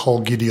that's the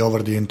whole giddy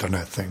over the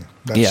internet thing.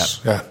 Yeah.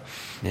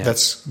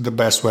 That's the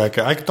best way.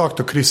 I talked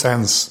to Chris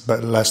Enns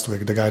last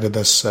week, the guy that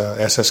does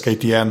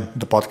SSKTN,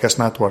 the podcast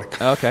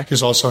network. Okay,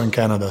 he's also in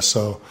Canada,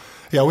 so.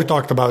 Yeah, we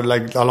talked about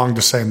along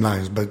the same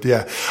lines, but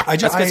that's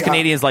because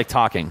Canadians like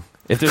talking.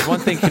 If there's one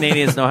thing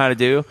Canadians know how to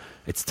do,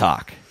 it's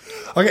talk.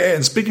 Okay,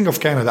 and speaking of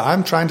Canada,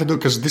 I'm trying to do,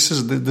 because this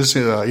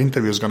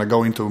interview is going to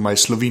go into my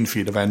Slovene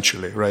feed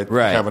eventually, right?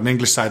 Right. I have an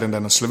English side and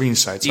then a Slovene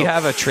side. Do you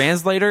have a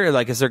translator?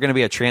 Like, is there going to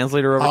be a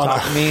translator over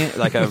top of me?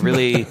 Like a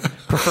really,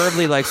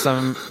 preferably like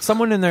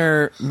someone in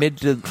their mid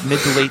to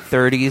late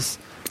 30s.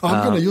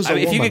 I'm going to use a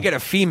woman. If you could get a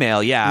female,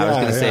 I was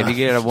going to say, if you could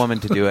get a woman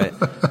to do it,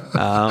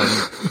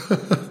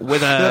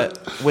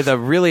 with a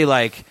really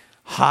like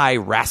high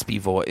raspy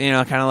voice,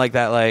 kind of like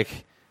that,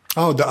 like.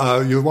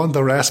 Oh, you want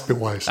the raspy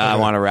voice? I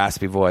want a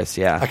raspy voice.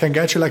 Yeah, I can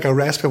get you like a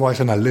raspy voice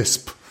and a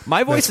lisp.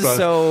 My voice That's is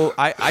so.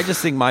 I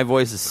just think my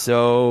voice is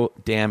so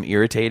damn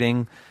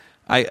irritating.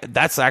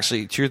 That's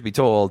actually, truth be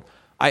told,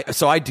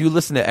 I do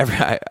listen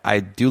to I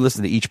do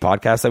listen to each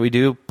podcast that we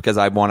do because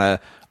I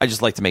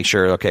just like to make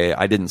sure, okay,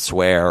 I didn't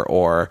swear,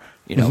 or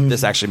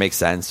this actually makes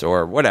sense,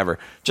 or whatever,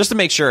 just to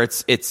make sure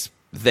it's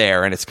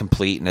there and it's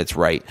complete and it's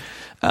right.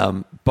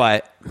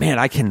 But man,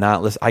 I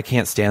cannot listen. I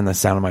can't stand the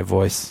sound of my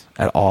voice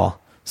at all.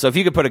 So if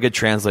you could put a good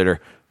translator,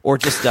 or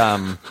just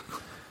run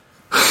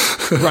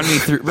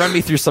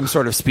me through some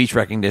sort of speech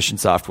recognition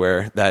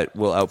software that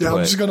will output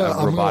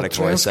a robotic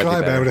voice.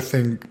 Transcribe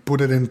everything,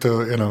 put it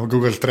into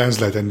Google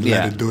Translate, and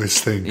let it do its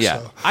thing. Yeah,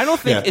 so, I don't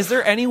think is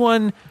there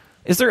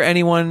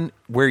anyone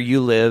where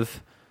you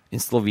live in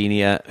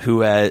Slovenia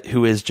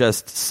who is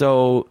just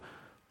so,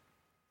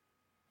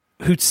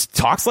 who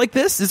talks like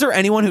this? Is there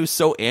anyone who's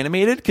so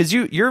animated? Because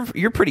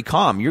you're pretty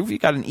calm. You've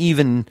got an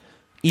even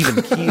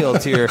keel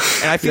to your,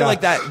 and I feel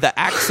like that the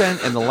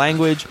accent and the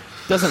language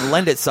doesn't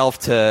lend itself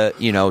to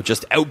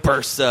just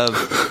outbursts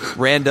of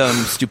random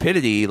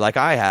stupidity like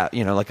I have,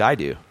 like I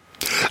do.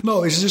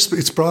 No,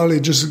 it's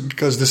probably just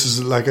because this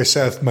is, like I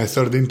said, my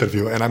third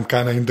interview, and I'm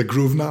kind of in the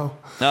groove now.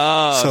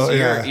 Oh,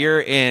 so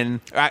you're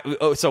in.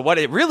 So what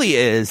it really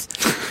is,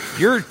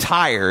 you're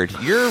tired.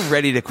 You're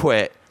ready to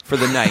quit for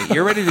the night.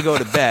 You're ready to go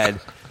to bed.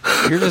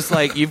 You're just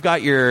like, you've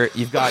got your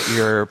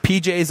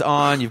PJs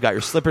on, you've got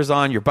your slippers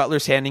on, your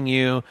butler's handing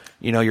you,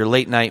 your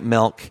late night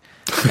milk,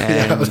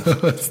 and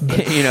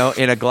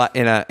in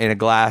a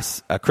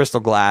glass, a crystal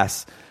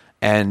glass,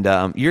 and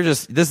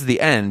this is the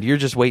end. You're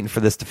just waiting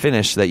for this to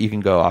finish so that you can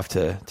go off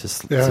to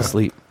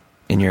sleep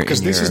in your.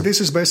 Because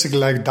this is basically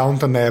like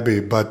Downton Abbey,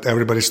 but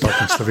everybody's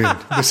talking Slovene.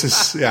 This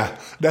is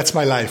that's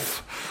my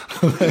life.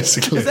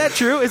 Basically, is that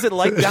true? Is it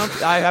like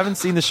Downton? I haven't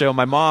seen the show.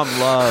 My mom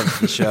loves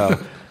the show.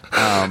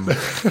 I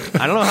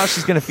don't know how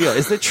she's going to feel.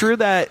 Is it true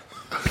that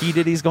P.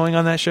 Diddy's going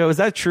on that show? Is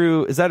that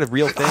true? Is that a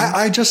real thing?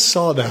 I just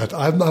saw that.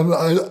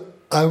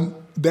 I'm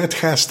that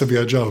has to be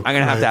a joke. I'm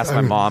going to have to ask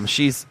my mom.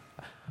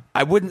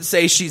 I wouldn't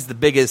say she's the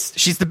biggest.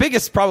 She's the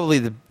biggest, probably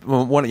the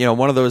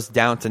one of those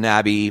Downton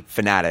Abbey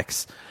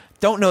fanatics.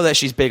 Don't know that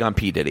she's big on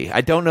P. Diddy.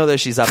 I don't know that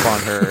she's up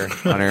on her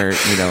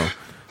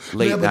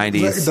late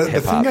 90s the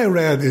hip-hop. thing I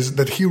read is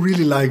that he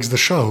really likes the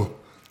show.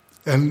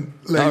 And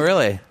oh,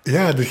 really?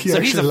 Yeah.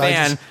 So he's a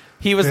fan.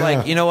 He was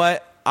like, you know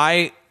what?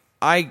 I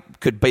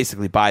could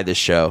basically buy this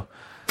show.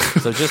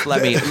 So just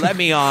let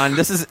me on.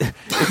 This is,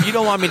 if you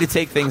don't want me to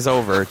take things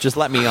over, just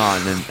let me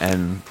on,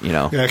 and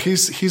Yeah,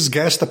 his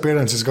guest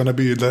appearance is going to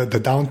be the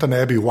Downton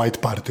Abbey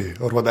White Party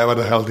or whatever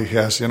the hell he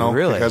has.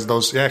 Really? He has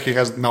those. Yeah, he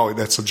has. No,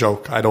 that's a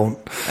joke. I don't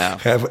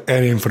have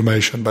any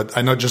information, but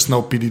I just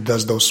know PD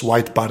does those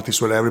white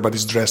parties where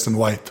everybody's dressed in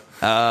white.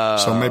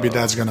 So maybe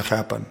that's going to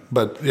happen.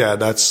 But yeah,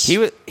 that's...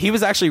 He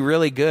was actually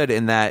really good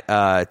in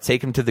that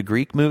Take Him to the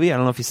Greek movie. I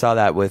don't know if you saw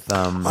that with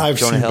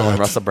Jonah Hill and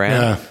Russell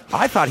Brand. Yeah.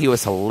 I thought he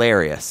was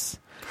hilarious.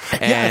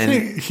 And I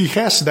think he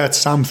has that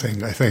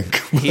something, I think.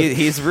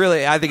 he's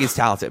really... I think he's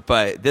talented.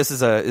 But this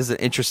is an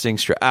interesting...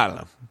 I don't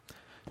know.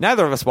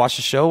 Neither of us watched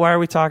the show. Why are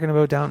we talking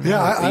about Downton? Yeah,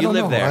 I you don't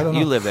live know. there. I don't know.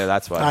 You live there.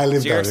 That's why. I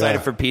live so you're there,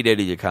 excited for P.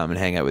 Diddy to come and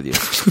hang out with you.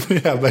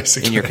 Yeah,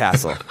 basically. In your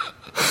castle.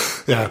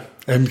 Yeah,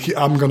 and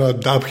I'm gonna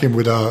dub him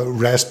with a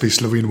raspy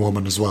Slovene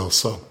woman as well.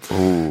 So,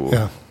 ooh.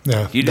 yeah.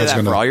 Do you do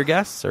that for all your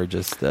guests, or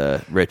just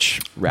the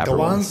rich rapper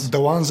ones? The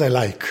ones I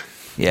like.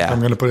 Yeah, I'm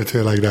gonna put it to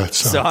you like that.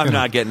 So I'm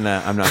not getting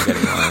I'm not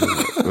getting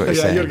what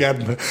yeah, you're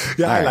getting.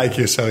 Yeah, all I like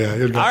you. So yeah,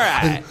 you're good. All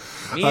right.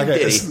 Me and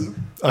Diddy.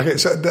 Okay,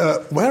 so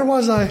where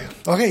was I?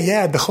 Okay,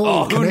 yeah, the whole.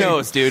 Oh, who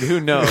knows, dude? Who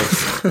knows?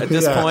 At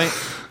this point.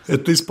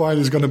 At this point,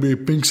 it's going to be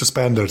pink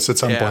suspenders at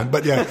some point.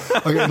 But yeah,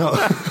 okay, no.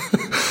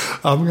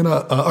 I'm going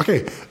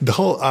to, the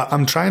whole,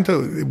 I'm trying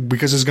to,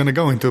 because it's going to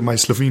go into my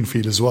Slovene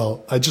feed as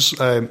well.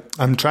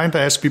 I'm trying to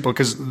ask people,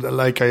 because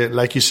like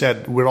you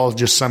said, we're all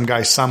just some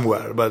guy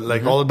somewhere. But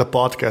all of the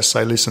podcasts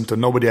I listen to,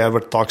 nobody ever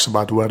talks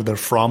about where they're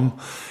from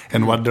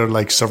and what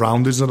their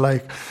surroundings are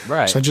like.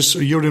 Right. So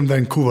you're in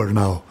Vancouver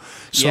now.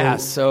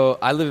 So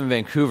I live in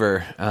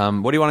Vancouver.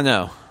 What do you want to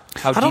know?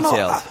 How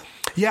detailed?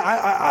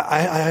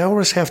 I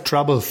always have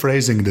trouble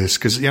phrasing this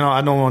because,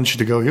 I don't want you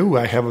to go,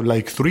 I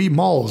have 3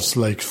 malls,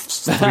 3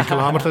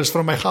 kilometers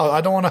from my house.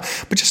 I don't want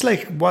to, but just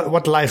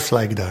what life's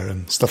like there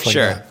and stuff like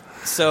that.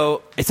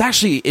 So it's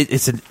actually,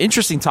 it's an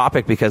interesting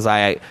topic because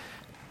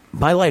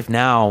my life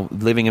now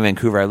living in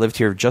Vancouver, I lived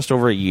here just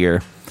over a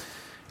year.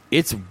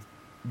 It's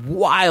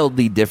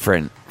wildly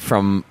different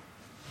from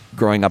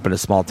growing up in a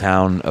small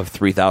town of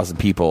 3,000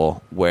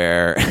 people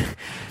where,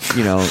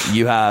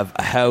 you have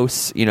a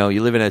house,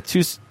 you live in a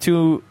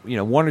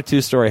 1 or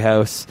 2 story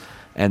house,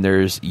 and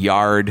there's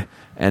yard,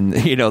 and,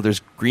 there's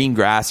green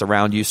grass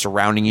around you,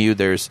 surrounding you.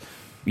 There's,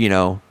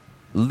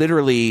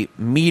 literally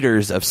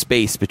meters of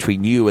space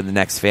between you and the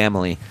next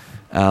family.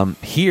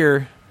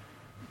 Here,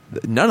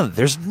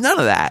 there's none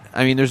of that.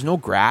 I mean, there's no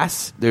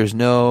grass. There's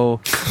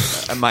no,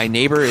 my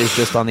neighbor is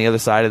just on the other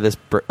side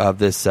of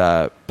this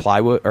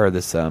plywood or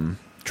this,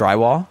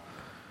 drywall.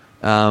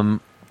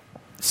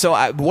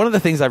 So one of the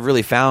things I've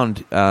really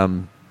found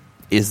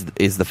is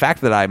the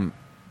fact that I'm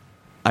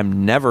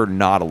I'm never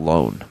not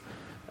alone.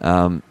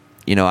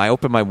 I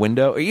open my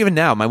window. Even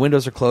now, my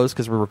windows are closed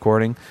because we're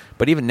recording.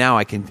 But even now,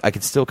 I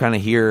can still kind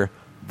of hear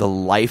the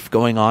life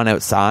going on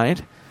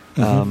outside.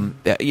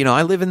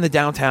 I live in the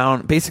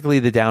downtown, basically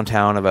the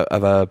downtown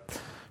of a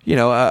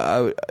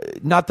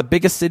not the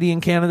biggest city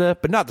in Canada,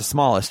 but not the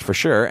smallest for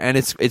sure. And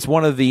it's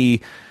one of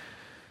the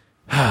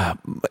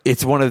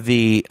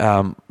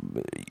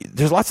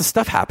there's lots of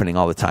stuff happening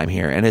all the time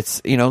here, and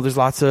there's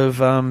lots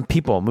of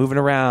people moving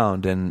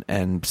around,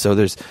 and so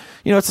there's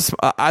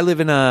I live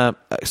in a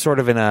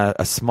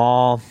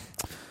small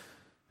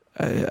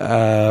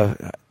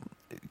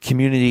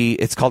community.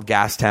 It's called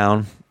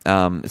Gastown.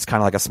 It's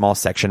kind of like a small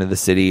section of the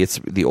city. It's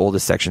the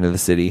oldest section of the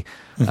city.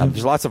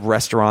 There's lots of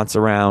restaurants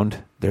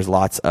around. There's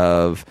lots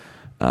of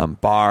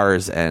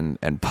bars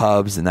and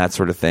pubs and that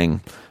sort of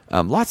thing.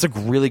 Lots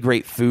of really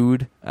great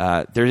food.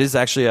 There is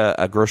actually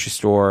a grocery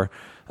store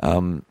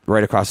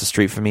right across the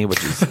street from me,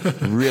 which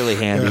is really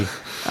handy.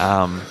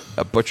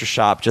 A butcher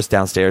shop just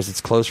downstairs.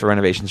 It's closed for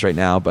renovations right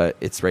now, but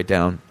it's right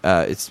down.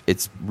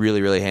 It's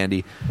really, really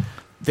handy.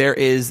 There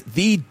is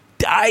the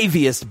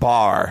diviest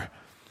bar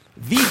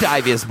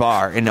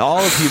in all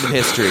of human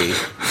history,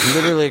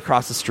 literally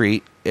across the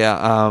street.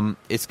 Yeah,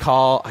 it's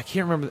called. I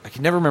can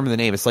never remember the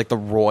name. It's like the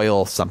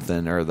Royal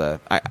something or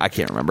I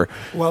can't remember.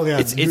 Well, yeah,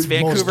 it's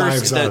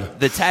Vancouver's.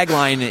 The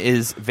tagline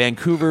is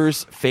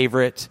Vancouver's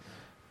favorite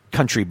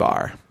country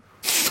bar.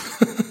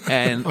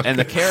 And okay. And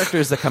the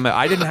characters that come out.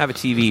 I didn't have a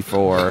TV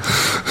for I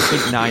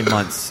think 9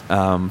 months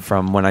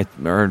from when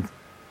or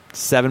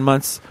 7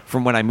 months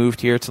from when I moved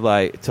here till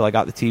I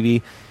got the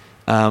TV.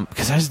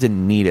 Because I just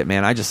didn't need it,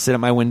 man. I just sit at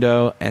my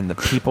window, and the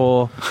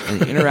people and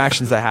the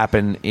interactions that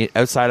happen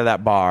outside of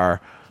that bar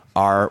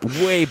are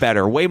way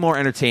better, way more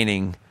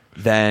entertaining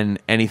than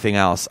anything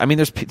else. I mean,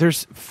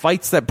 there's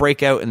fights that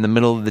break out in the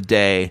middle of the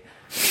day,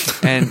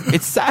 and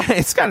it's sad.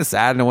 It's kind of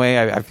sad in a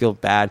way. I feel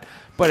bad,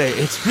 but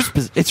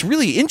it's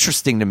really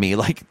interesting to me.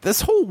 Like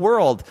this whole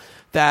world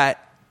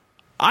that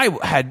I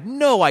had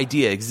no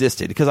idea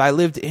existed because I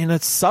lived in a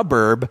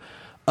suburb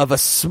of a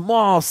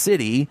small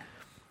city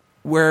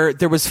where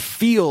there was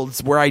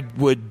fields where I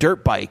would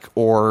dirt bike,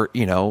 or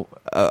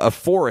a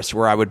forest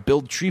where I would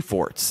build tree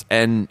forts,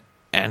 and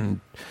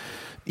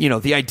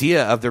the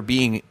idea of there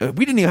being we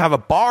didn't even have a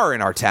bar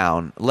in our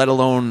town, let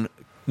alone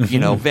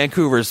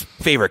Vancouver's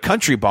favorite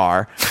country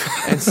bar,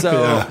 and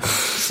so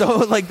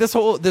like this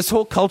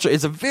whole culture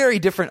is a very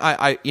different.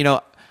 I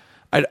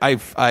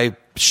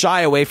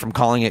shy away from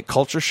calling it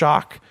culture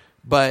shock,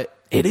 but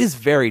it is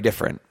very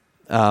different.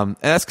 And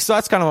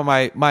that's kind of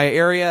my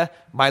area,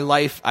 my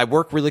life. I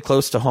work really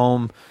close to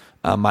home.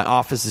 My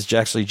office is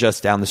actually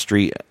just down the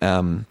street.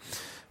 For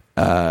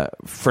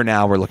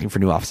now, we're looking for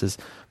new offices,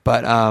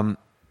 but I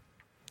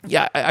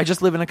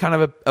just live in a kind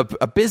of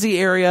a busy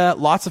area.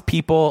 Lots of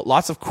people,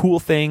 lots of cool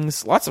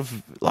things, lots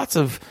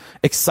of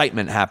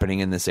excitement happening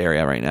in this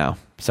area right now.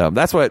 So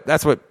that's what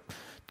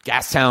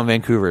Gastown,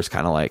 Vancouver is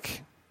kind of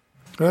like.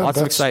 Yeah, lots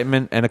of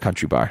excitement and a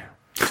country bar.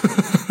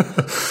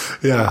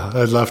 Yeah,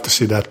 I'd love to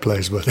see that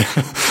place, but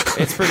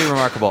it's pretty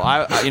remarkable.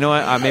 You know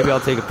what? Maybe I'll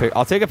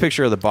take a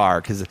picture of the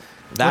bar because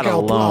that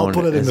alone. I'll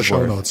put it in the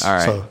show notes. All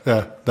right. So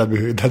yeah,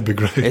 that'd be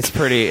great. It's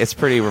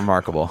pretty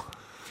remarkable.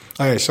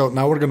 Okay, so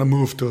now we're gonna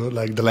move to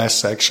like the last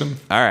section.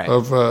 All right.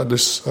 Of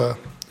this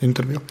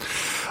interview.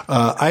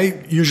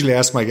 I usually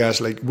ask my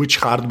guys like which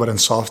hardware and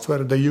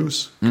software they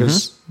use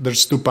because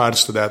there's two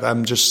parts to that.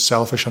 I'm just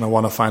selfish and I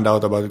want to find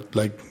out about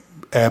like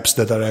apps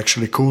that are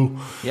actually cool.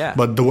 Yeah.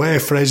 But the way I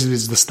phrase it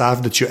is the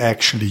stuff that you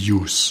actually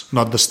use,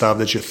 not the stuff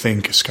that you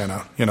think is kind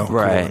of, right. cool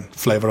and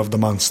flavor of the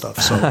month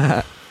stuff.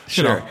 So,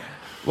 sure.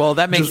 Well,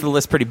 that makes the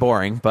list pretty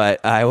boring,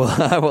 but I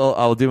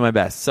will do my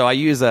best. So I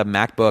use a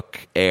MacBook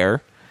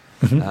Air.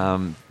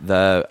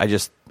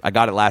 I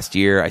got it last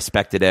year. I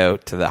spec'd it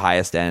out to the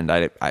highest end.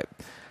 I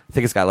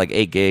think it's got like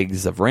 8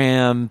 gigs of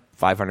RAM,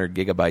 500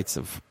 gigabytes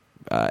of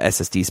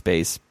SSD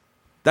space.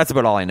 That's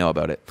about all I know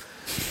about it.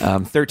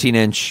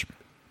 13-inch.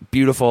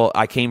 Beautiful.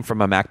 I came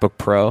from a MacBook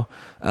Pro,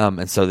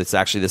 and so it's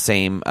actually the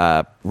same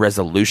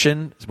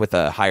resolution with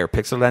a higher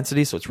pixel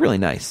density, so it's really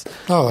nice.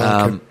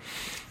 Oh,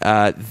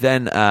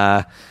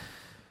 okay.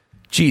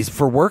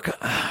 For work,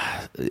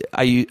 I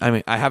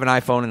have an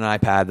iPhone and an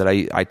iPad that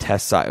I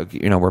test.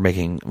 We're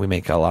making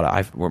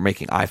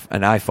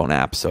an iPhone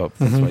app, so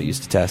that's what I use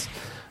to test,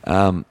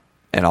 and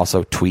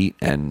also tweet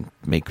and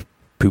make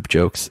poop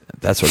jokes,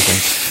 that sort of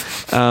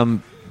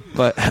thing.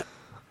 But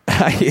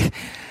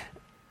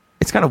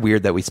it's kind of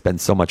weird that we spend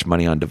so much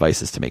money on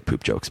devices to make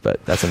poop jokes,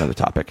 but that's another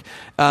topic.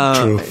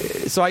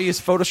 So I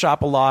use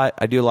Photoshop a lot.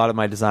 I do a lot of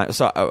my design.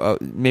 So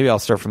maybe I'll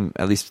start from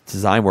at least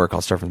design work.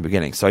 I'll start from the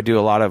beginning. So I do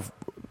a lot of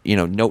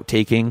note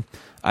taking,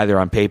 either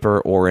on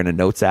paper or in a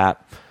notes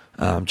app.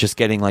 Just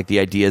getting like the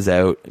ideas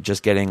out.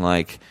 Just getting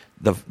like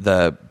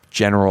the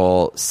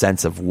general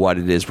sense of what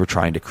it is we're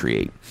trying to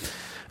create.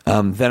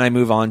 Then I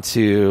move on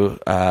to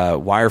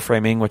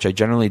wireframing, which I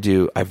generally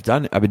do. I've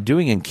been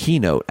doing in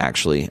Keynote,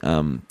 actually,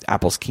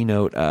 Apple's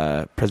Keynote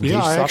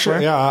presentation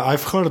software.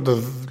 I've heard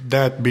of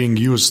that being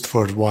used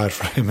for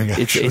wireframing.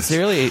 Actually.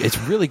 It's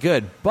really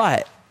good.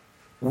 But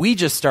we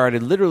just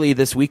started literally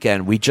this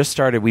weekend. We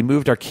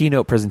moved our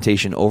Keynote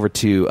presentation over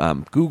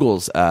to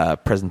Google's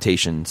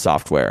presentation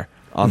software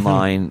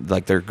online,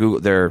 like their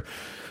Google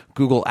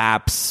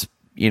Apps.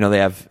 They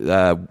have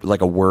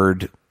like a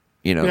Word.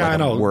 I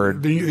know.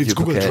 Word it's duplicate.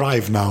 Google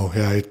Drive now.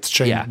 Yeah, it's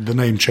changed. Yeah. The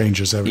name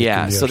changes everything.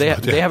 Yeah, so they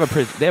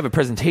have a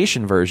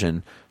presentation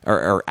version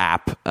or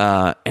app,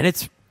 and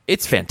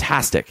it's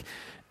fantastic.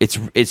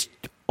 It's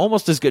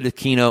almost as good as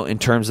Keynote in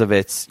terms of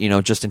its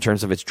just in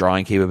terms of its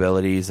drawing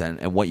capabilities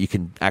and what you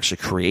can actually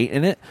create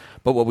in it.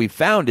 But what we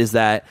found is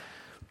that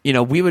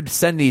we would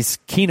send these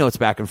keynotes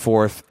back and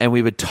forth, and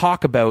we would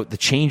talk about the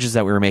changes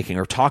that we were making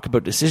or talk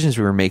about decisions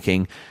we were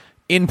making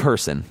in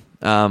person.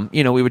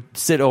 We would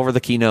sit over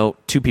the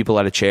keynote, 2 people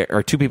at a chair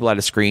or 2 people at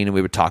a screen, and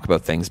we would talk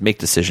about things, make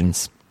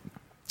decisions,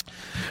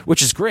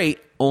 which is great.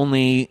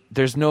 Only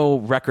there's no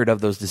record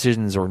of those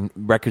decisions or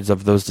records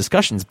of those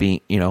discussions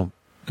being,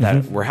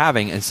 that we're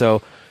having. And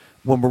so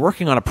when we're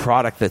working on a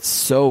product that's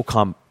so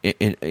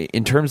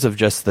in terms of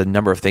just the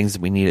number of things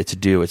that we need it to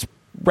do, it's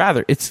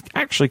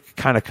actually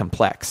kind of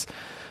complex.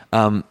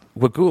 What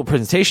Google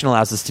Presentation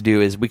allows us to do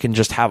is we can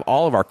just have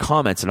all of our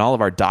comments and all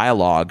of our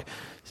dialogue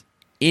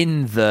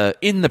in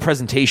the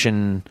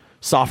presentation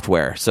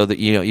software, so that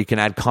you can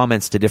add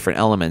comments to different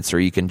elements, or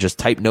you can just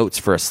type notes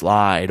for a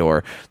slide,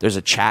 or there's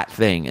a chat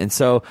thing. And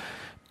so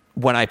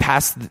when I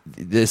pass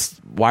this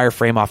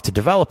wireframe off to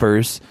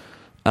developers,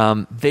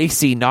 they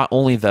see not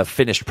only the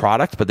finished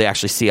product, but they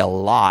actually see a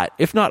lot,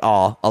 if not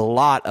all, a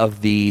lot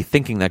of the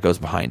thinking that goes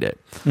behind it.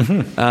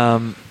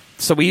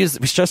 So we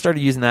just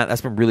started using that.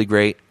 That's been really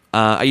great.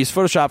 I use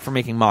Photoshop for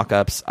making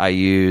mock-ups. I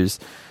use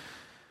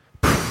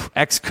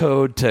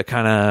Xcode to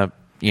kind of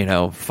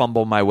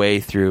fumble my way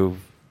through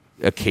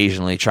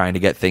occasionally trying to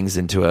get things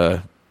into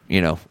a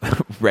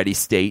ready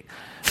state,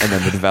 and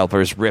then the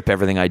developers rip out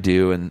everything I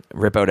do and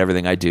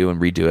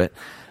redo it.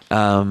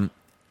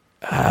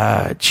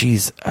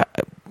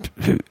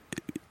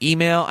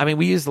 Email. I mean,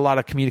 we use a lot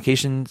of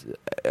communication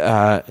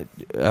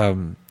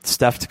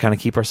stuff to kind of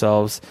keep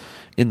ourselves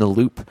in the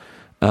loop.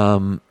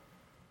 I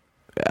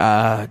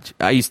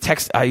use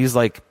text. I use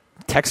like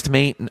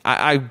TextMate.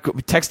 I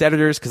text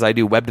editors because I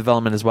do web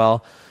development as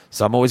well.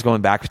 So I'm always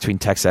going back between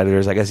text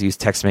editors. I guess I use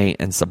TextMate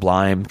and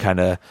Sublime kind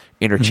of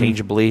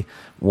interchangeably.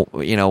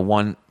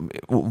 One,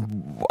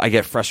 I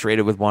get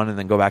frustrated with one and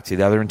then go back to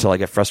the other until I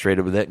get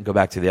frustrated with it and go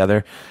back to the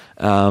other.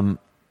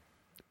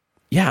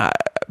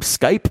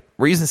 Skype.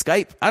 We're using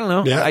Skype. I don't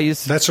know. Yeah, I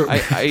use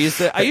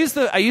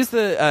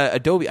the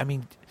Adobe. I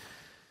mean,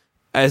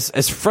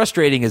 as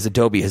frustrating as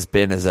Adobe has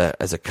been as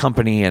a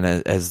company and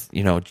as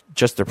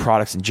just their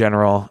products in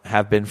general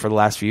have been for the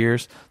last few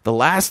years, the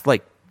last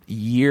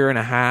year and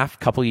a half,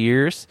 couple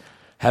years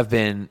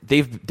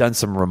they've done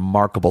some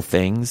remarkable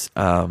things.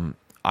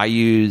 I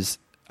use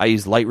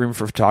Lightroom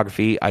for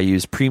photography. I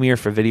use Premiere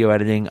for video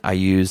editing. I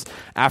use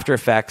After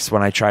Effects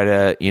when I try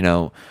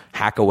to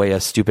hack away a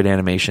stupid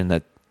animation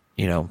that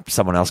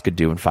someone else could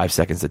do in 5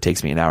 seconds that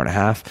takes me an hour and a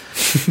half.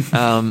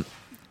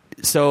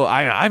 So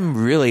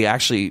I'm really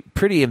actually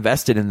pretty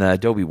invested in the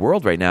Adobe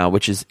world right now,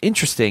 which is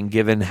interesting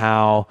given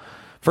how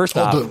first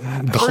off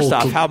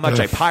how much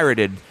I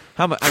pirated.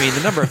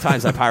 The number of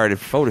times I pirated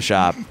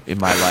Photoshop in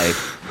my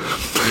life,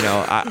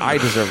 I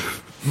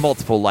deserve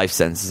multiple life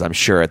sentences, I'm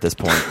sure, at this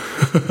point.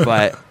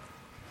 But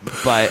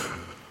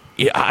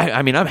yeah,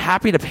 I'm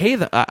happy to pay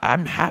them.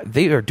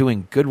 They are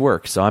doing good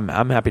work, so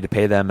I'm happy to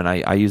pay them, and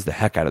I use the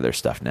heck out of their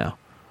stuff now.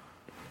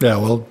 Yeah,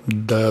 well,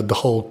 the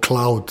whole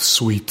cloud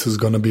suite is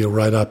going to be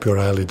right up your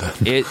alley then.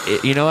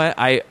 You know what?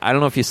 I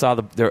don't know if you saw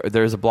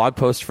there's a blog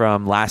post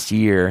from last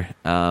year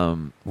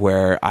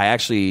where I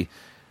actually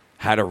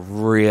had a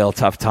real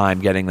tough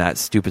time getting that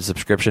stupid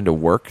subscription to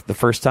work the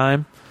first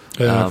time.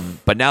 Yeah.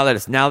 But now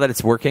that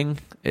it's working,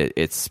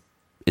 it's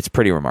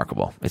pretty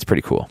remarkable. It's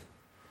pretty cool.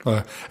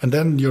 And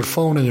then your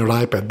phone and your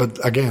iPad,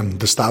 but again,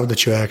 the stuff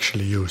that you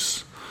actually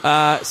use.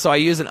 So I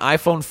use an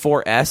iPhone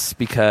 4S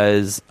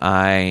because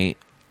I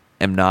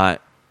am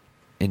not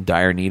in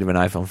dire need of an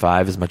iPhone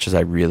 5 as much as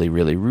I really,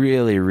 really,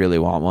 really, really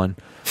want one.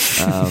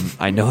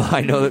 I know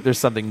that there's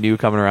something new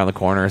coming around the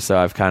corner, so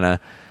I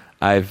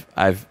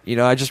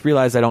just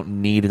realized I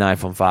don't need an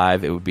iPhone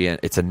 5.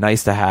 It's a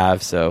nice to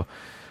have. So,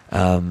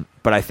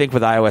 but I think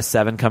with iOS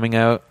 7 coming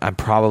out, I'm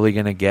probably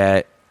going to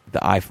get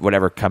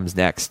whatever comes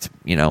next,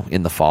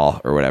 in the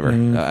fall or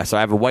whatever. So I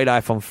have a white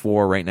iPhone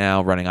 4 right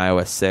now running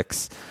iOS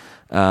 6.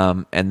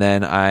 And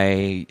then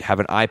I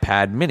have an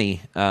iPad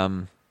mini,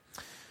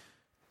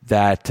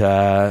 that's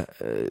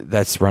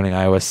running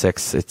iOS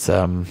 6.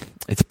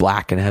 It's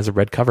black and it has a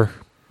red cover.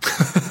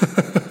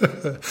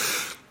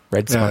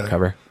 Red smart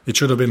cover. It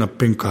should have been a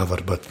pink cover,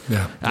 but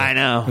yeah. I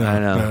know.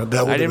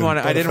 I didn't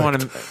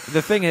want to.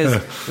 The thing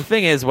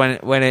is,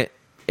 when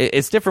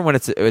it's different when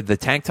it's the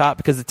tank top,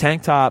 because the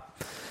tank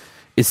top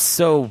is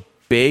so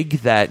big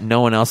that no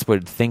one else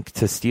would think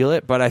to steal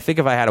it. But I think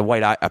if I had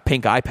a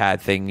pink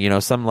iPad thing,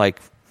 some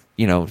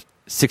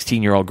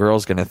 16-year-old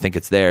girl's going to think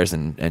it's theirs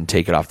and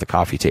take it off the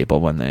coffee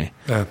table when they...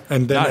 Yeah,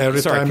 and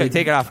then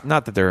take it off...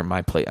 Not that they're in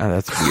my plate. Oh,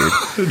 that's weird.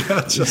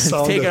 That just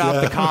sounded, take it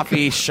off the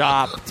coffee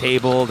shop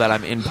table that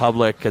I'm in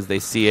public because they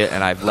see it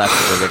and I've left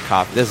it with a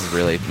coffee. This is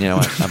really... I'm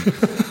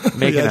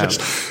making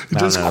just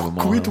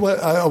quit what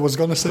I was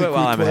going to say. Quit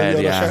while I'm ahead,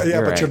 but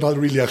right. You're not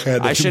really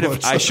ahead. I should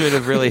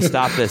have really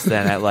stopped this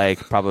then at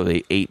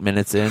probably 8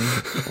 minutes in.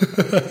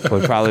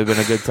 Would probably have been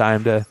a good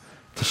time to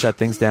shut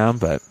things down,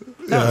 but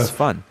that was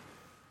fun.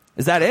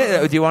 Is that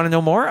it? Do you want to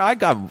know more? I'm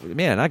just going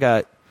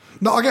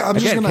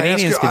to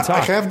ask you.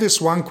 I have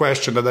this one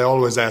question that I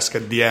always ask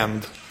at the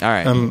end. All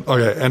right.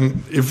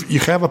 And if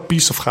you have a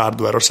piece of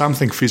hardware or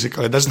something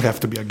physical, it doesn't have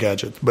to be a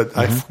gadget. But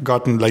I've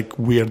gotten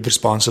weird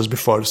responses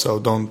before, so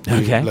don't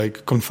be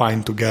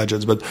confined to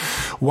gadgets. But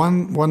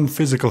one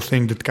physical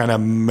thing that kind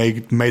of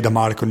made a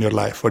mark on your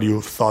life, where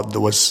you thought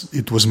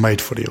it was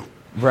made for you.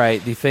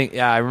 Right. Do you think?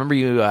 Yeah, I remember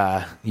you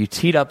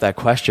teed up that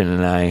question,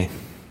 and I'm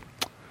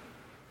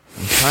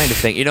trying to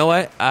think. You know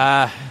what?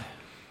 I'm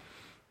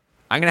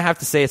going to have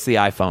to say it's the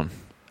iPhone.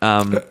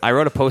 I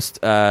wrote a post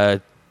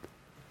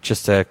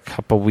just a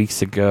couple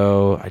weeks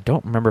ago. I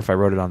don't remember if I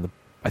wrote it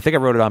I think I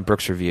wrote it on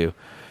Brooks Review,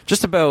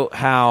 just about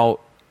how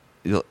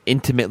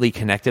intimately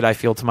connected I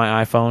feel to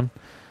my iPhone.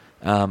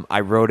 I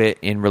wrote it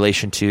in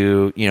relation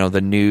to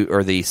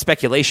the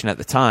speculation at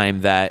the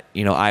time that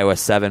iOS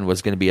 7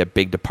 was going to be a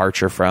big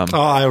departure from. Oh,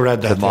 I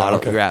read that the model,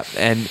 okay.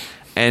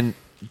 and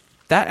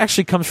that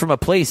actually comes from a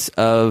place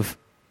of.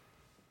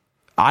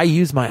 I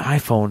use my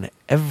iPhone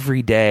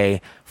every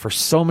day for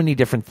so many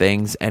different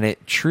things, and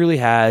it truly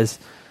has.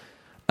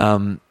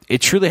 Of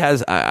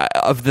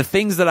the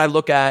things that I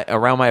look at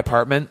around my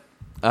apartment,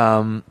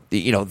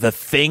 the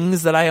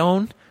things that I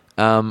own,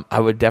 I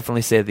would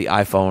definitely say the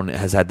iPhone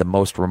has had the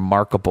most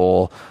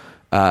remarkable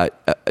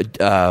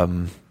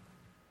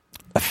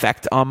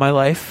effect on my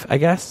life, I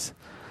guess.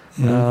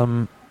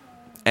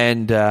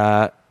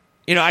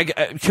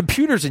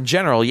 Computers in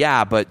general,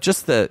 yeah, but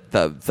just the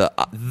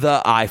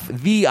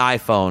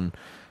iPhone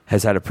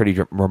has had a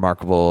pretty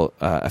remarkable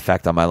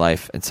effect on my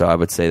life, and so I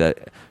would say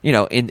that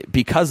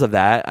because of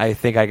that, I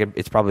think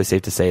it's probably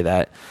safe to say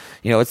that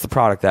it's the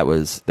product that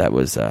was it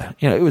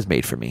was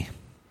made for me.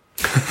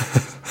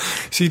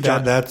 See,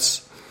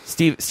 that's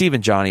Steve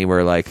and Johnny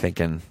were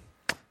thinking,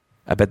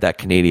 I bet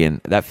that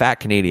fat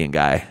Canadian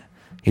guy,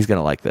 he's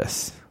gonna like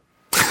this.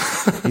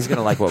 He's going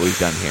to like what we've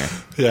done here.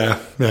 Yeah.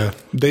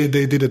 They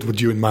did it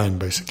with you in mind,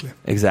 basically.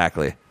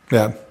 Exactly.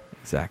 Yeah.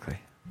 Exactly.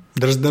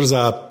 There's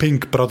a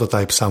pink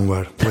prototype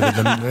somewhere.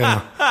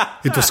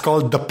 It was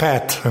called the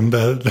Pet, and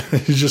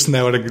you just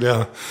never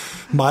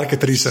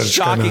market research.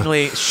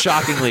 Shockingly,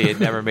 it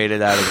never made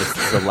it out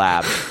of the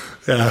lab.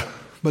 Yeah.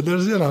 But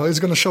there's, it's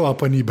going to show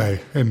up on eBay.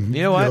 And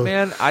you know what,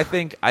 man? I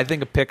think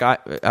a pick.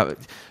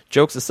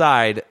 Jokes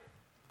aside,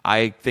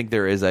 I think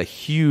there is a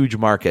huge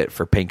market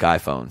for pink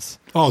iPhones.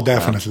 Oh,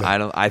 definitely.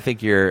 I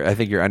think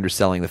you're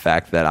underselling the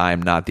fact that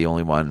I'm not the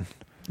only one.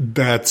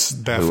 That's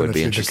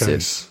definitely the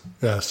case.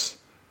 Yes,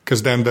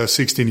 because then the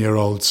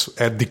 16-year-olds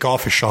at the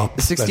coffee shop.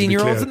 The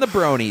 16-year-olds and the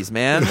bronies,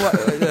 man.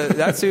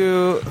 That's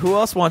who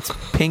else wants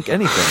pink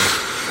anything?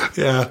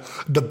 Yeah,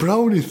 the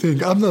brownie thing.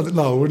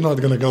 We're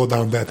not going to go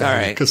down that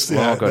alley, because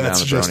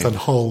that's just a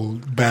whole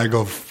bag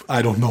of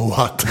I don't know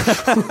what.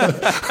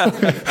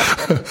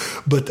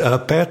 But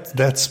Pat,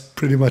 that's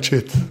pretty much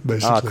it,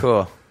 basically. Oh,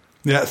 cool.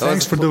 Yeah,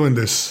 thanks for doing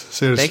this.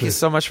 Seriously. Thank you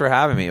so much for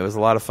having me. It was a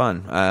lot of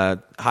fun.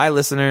 Hi,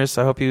 listeners.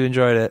 I hope you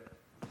enjoyed it.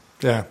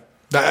 Yeah,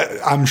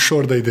 I'm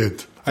sure they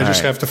did. I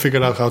just have to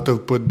figure out how to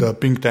put the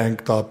pink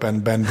tank top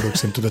and Ben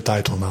Brooks into the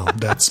title now.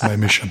 That's my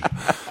mission,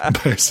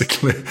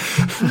 basically.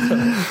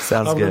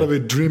 Sounds I'm good. going to be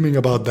dreaming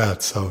about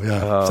that. So,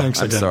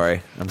 thanks again. I'm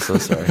sorry. I'm so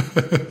sorry.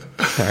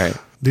 All right.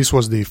 This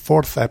was the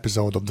 4th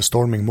episode of the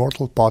Storming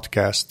Mortal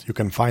podcast. You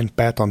can find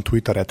Pat on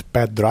Twitter at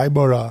Pat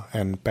Drybora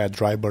and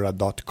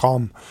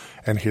patdrybora.com,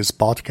 and his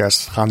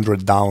podcast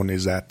 100 Down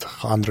is at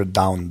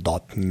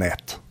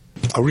 100down.net.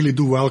 I really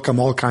do welcome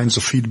all kinds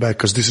of feedback,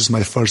 because this is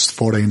my first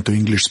foray into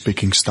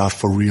English-speaking stuff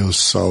for real.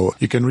 So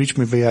you can reach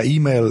me via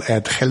email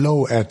at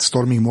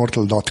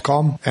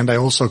hello@stormingmortal.com. And I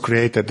also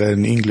created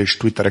an English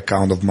Twitter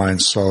account of mine,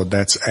 so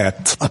that's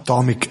at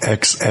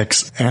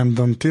AtomicXX. And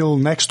until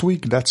next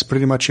week, that's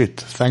pretty much it.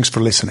 Thanks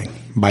for listening.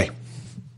 Bye.